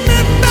 please. me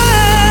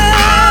back.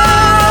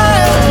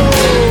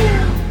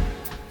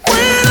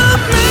 When a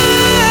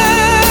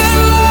man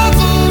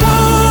loves a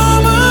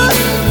woman,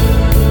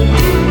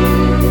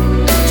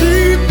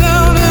 deep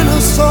down in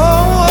her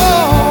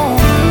soul,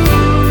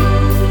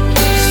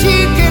 she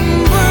can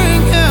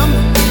bring him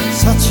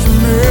such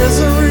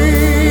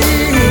misery.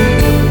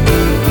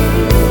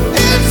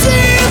 If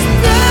she's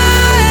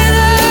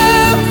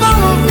bad for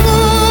a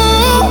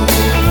fool,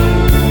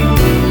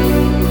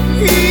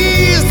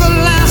 he's the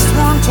last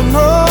one to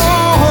know.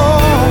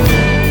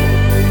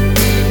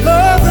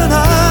 Loving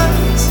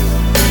eyes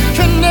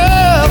can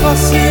never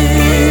see.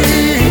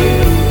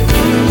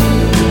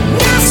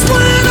 Yes,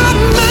 when a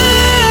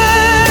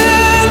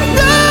man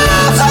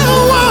loves a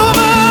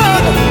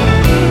woman,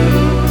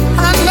 I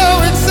know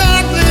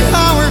exactly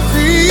how it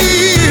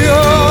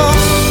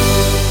feels.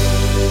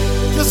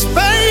 Just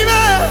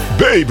baby,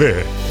 Baby.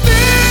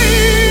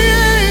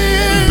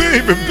 baby,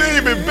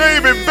 Baby,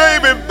 baby,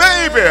 baby,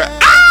 baby.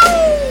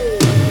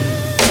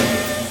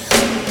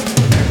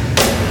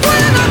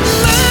 when a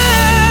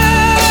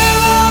man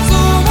loves a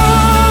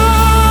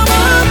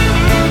woman,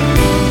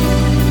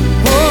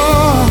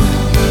 oh,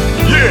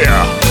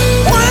 Yeah.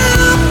 when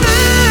a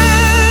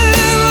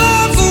man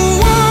loves a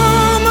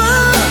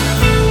woman,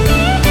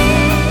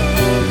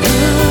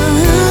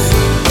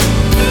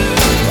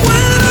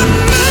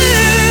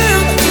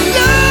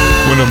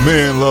 When a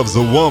man loves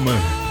a woman,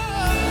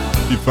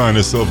 you find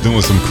yourself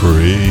doing some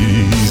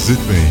crazy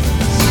things.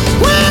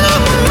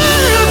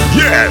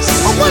 Yes.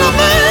 when a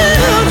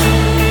man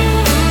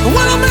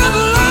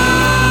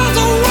loves a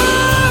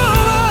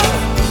woman.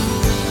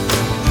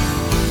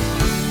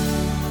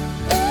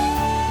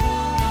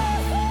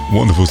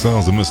 Wonderful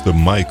sounds of Mr.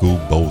 Michael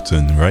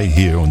Bolton right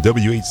here on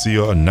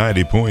WHCR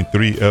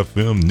 90.3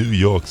 FM, New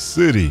York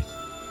City.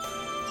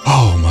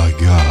 Oh my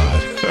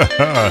God.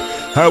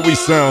 How we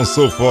sound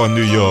so far,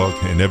 New York,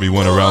 and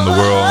everyone around the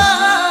world.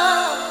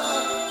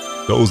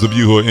 Those of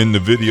you who are in the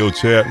video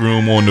chat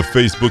room on the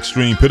Facebook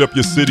stream, put up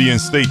your city and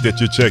state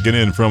that you're checking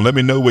in from. Let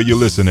me know where you're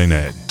listening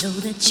at. Know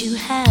that you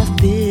have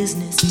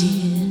business,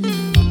 dear,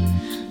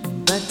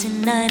 but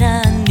tonight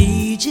I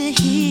need you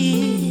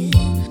here.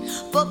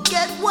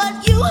 Forget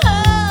what you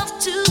have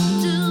to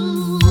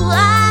do.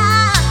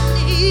 I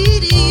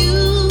need you.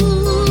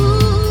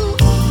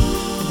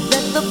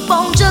 Let the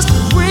phone just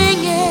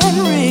ring and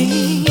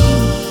ring.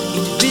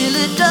 It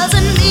really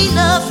doesn't mean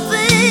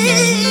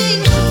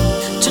nothing.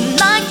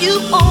 Tonight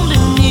you only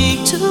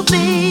need to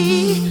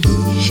be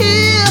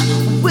here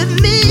with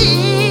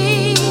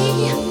me.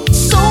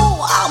 So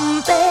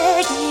I'm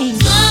begging,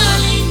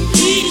 darling,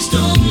 please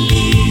don't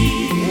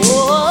leave. Oh,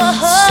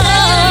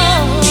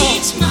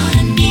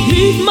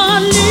 meet my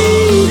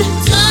need.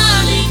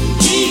 Darling,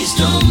 please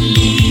don't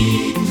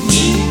leave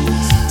me.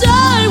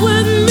 Stay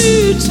with me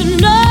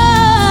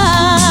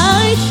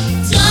tonight.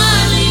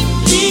 Darling,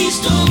 please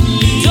don't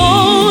leave.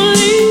 Don't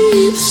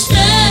leave.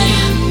 Stay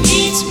and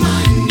meet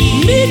my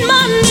need. Meet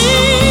my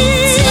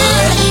need.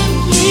 Darling,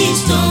 please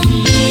don't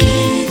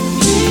leave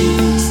me.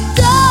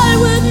 Stay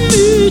with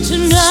me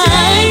tonight.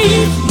 Stay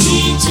with me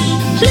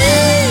tonight.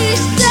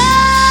 Please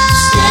stay.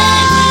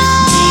 Stay with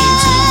me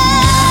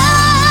tonight.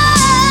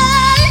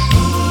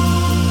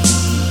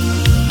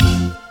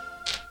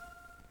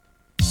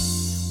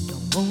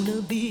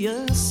 to be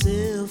a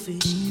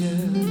selfish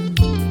girl,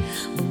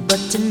 but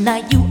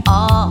tonight you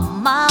are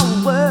my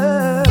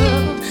world.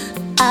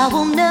 I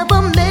will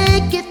never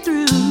make it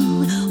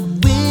through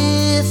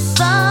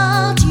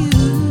without you.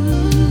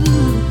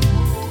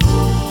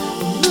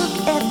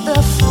 Look at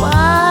the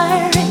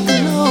fire, it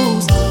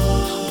glows,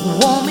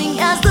 warming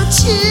as the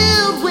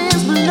chill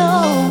winds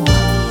blow.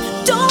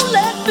 Don't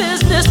let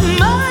business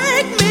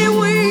make me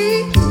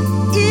weak,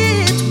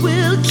 it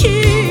will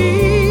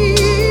keep.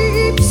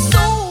 So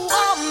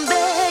I'm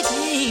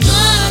begging,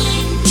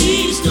 darling,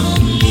 please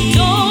don't leave.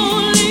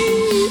 Don't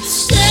leave.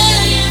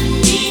 Stay and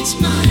meet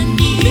my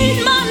needs.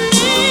 Meet my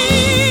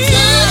needs.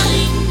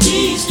 Darling,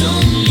 please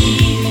don't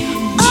leave.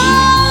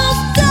 Oh,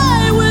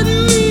 stay with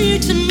me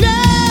tonight.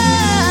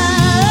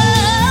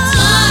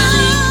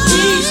 Darling,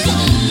 please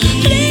don't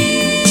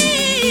leave.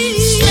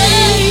 Please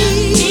stay and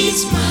meet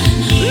my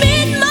needs.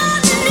 Meet my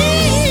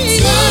needs.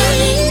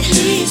 Darling,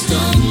 please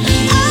don't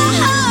leave.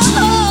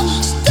 Oh,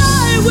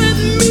 stay with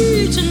me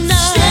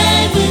tonight. Stay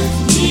with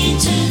me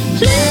tonight.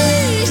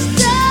 Please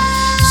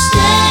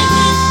stay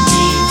with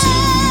me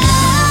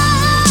tonight.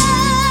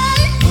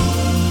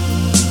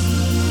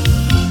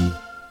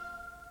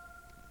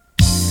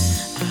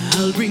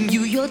 I'll bring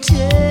you your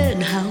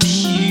 10 house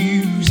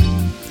shoes.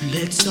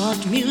 Let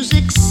soft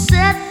music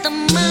set the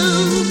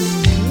mood.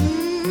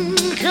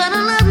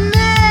 Cuddle up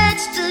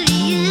next to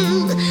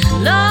you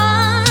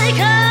like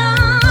I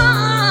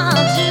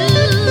do.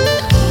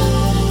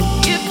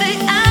 If they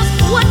ask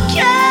what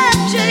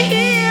kept you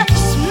here,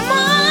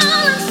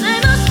 smile and say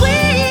no,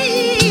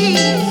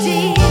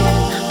 sweetie.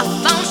 I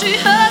found she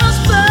had a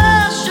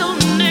special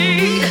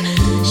need.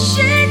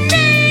 She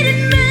needed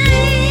me.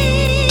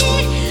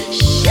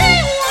 She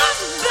was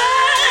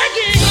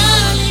begging,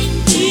 darling,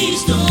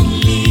 please don't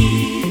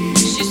leave.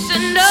 She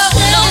said no,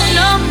 no,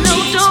 no, no,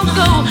 don't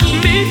go.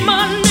 Meet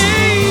my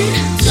need.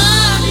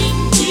 Darling,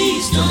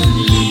 please don't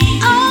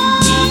leave. Oh,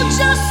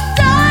 just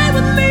stay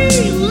with me,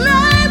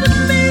 lay with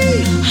me,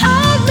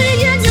 hold me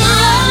in your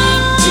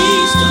arms.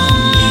 Please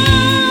don't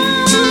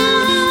leave.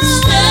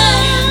 Stay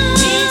and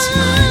meet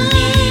my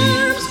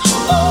needs.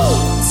 Oh,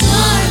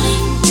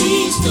 darling,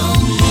 please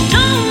don't leave.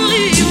 Don't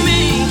leave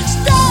me.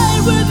 Stay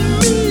with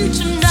me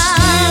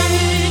tonight.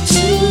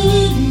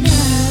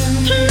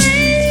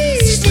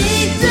 Please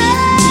stay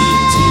tonight.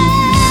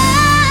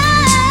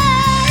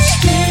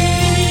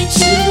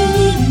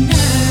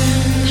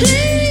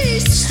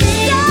 Please stay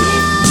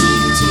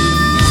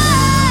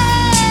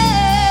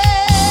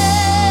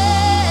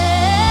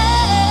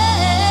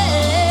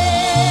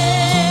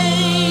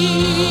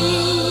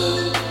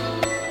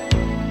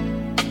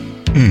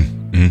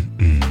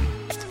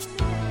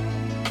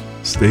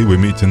Stay with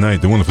me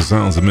tonight. The wonderful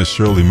sounds of Miss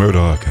Shirley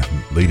Murdoch.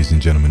 Ladies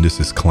and gentlemen, this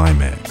is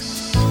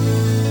Climax.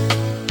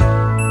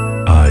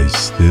 I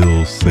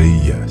still say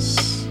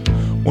yes.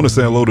 Want to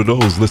say hello to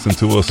those listening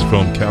to us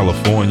from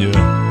California.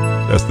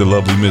 That's the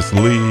lovely Miss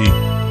Lee.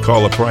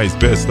 Carla Price,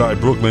 Bed-Stuy,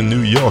 Brooklyn,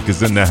 New York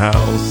is in the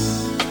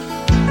house.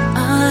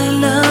 I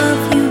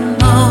love you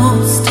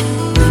most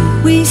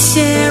when we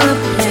share a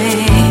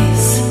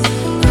place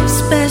of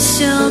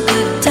special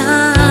good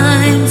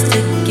times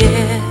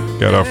together.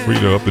 Got our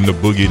Frida up in the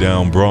boogie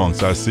down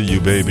Bronx. I see you,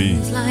 baby.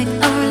 It's like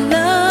our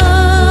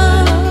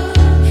love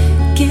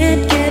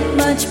can't get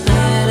much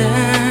better.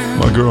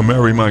 My girl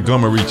Mary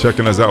Montgomery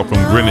checking us out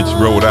from Greenwich,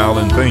 Rhode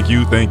Island. Thank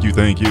you, thank you,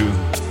 thank you.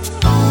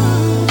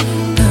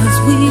 'Cause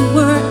we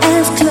were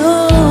as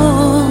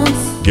close.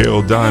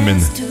 Gail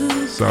Diamond,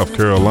 South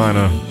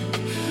Carolina.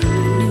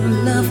 New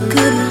love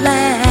could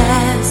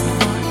last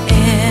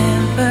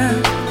forever.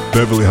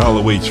 Beverly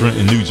Holloway,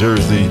 Trenton, New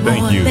Jersey.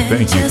 Thank you,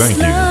 thank you, thank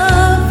you.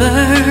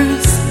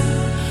 Lovers,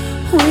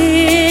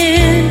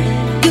 we're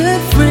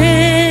good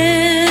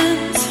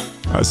friends.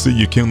 I see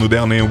you, Kendall,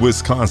 down there in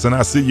Wisconsin.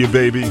 I see you,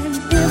 baby.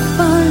 If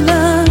our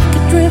love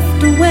could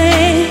drift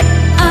away,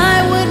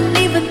 I wouldn't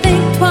even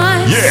think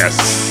twice. Yes!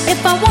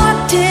 If I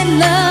wanted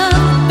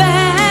love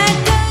back,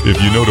 If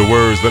you know the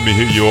words, let me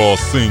hear you all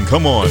sing.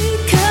 Come on.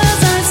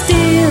 because I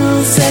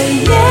still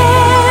say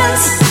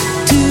yes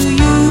to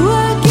you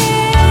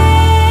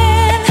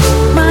again,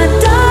 my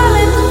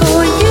darling.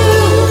 For you,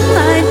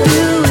 I'd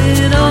do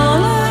it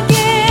all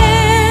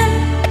again.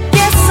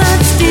 Yes,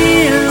 I'd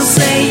still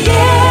say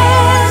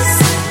yes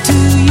to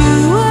you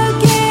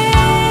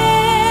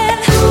again,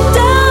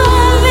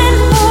 darling.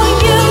 For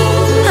you,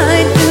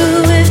 I'd do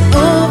it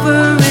over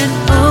and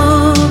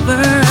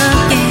over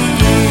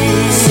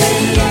again. Say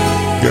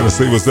yes. Gotta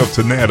say what's up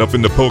to Nat up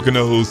in the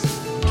Poconos.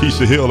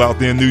 Keisha Hill out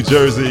there in New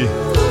Jersey.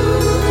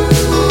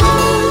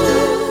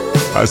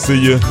 I see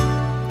you.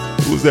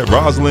 Who's that?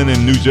 Rosalind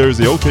in New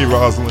Jersey. Okay,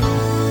 Rosalind.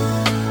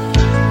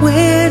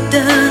 Where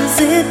does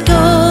it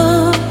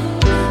go?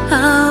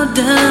 How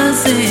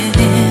does it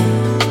end?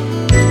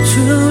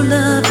 True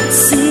love, it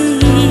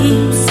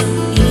seems so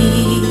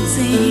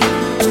easy.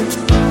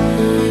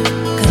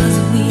 'Cause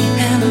we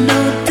have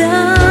no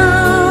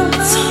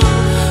doubts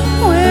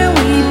where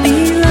we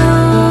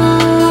belong.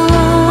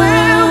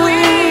 Where we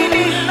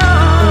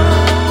belong.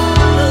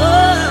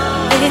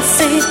 They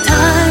say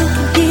time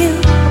can heal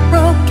a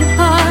broken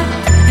heart,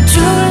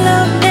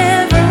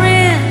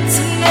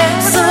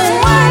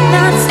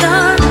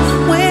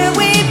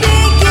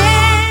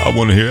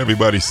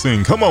 Everybody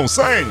sing. Come on,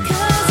 sing. 'Cause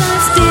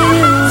I still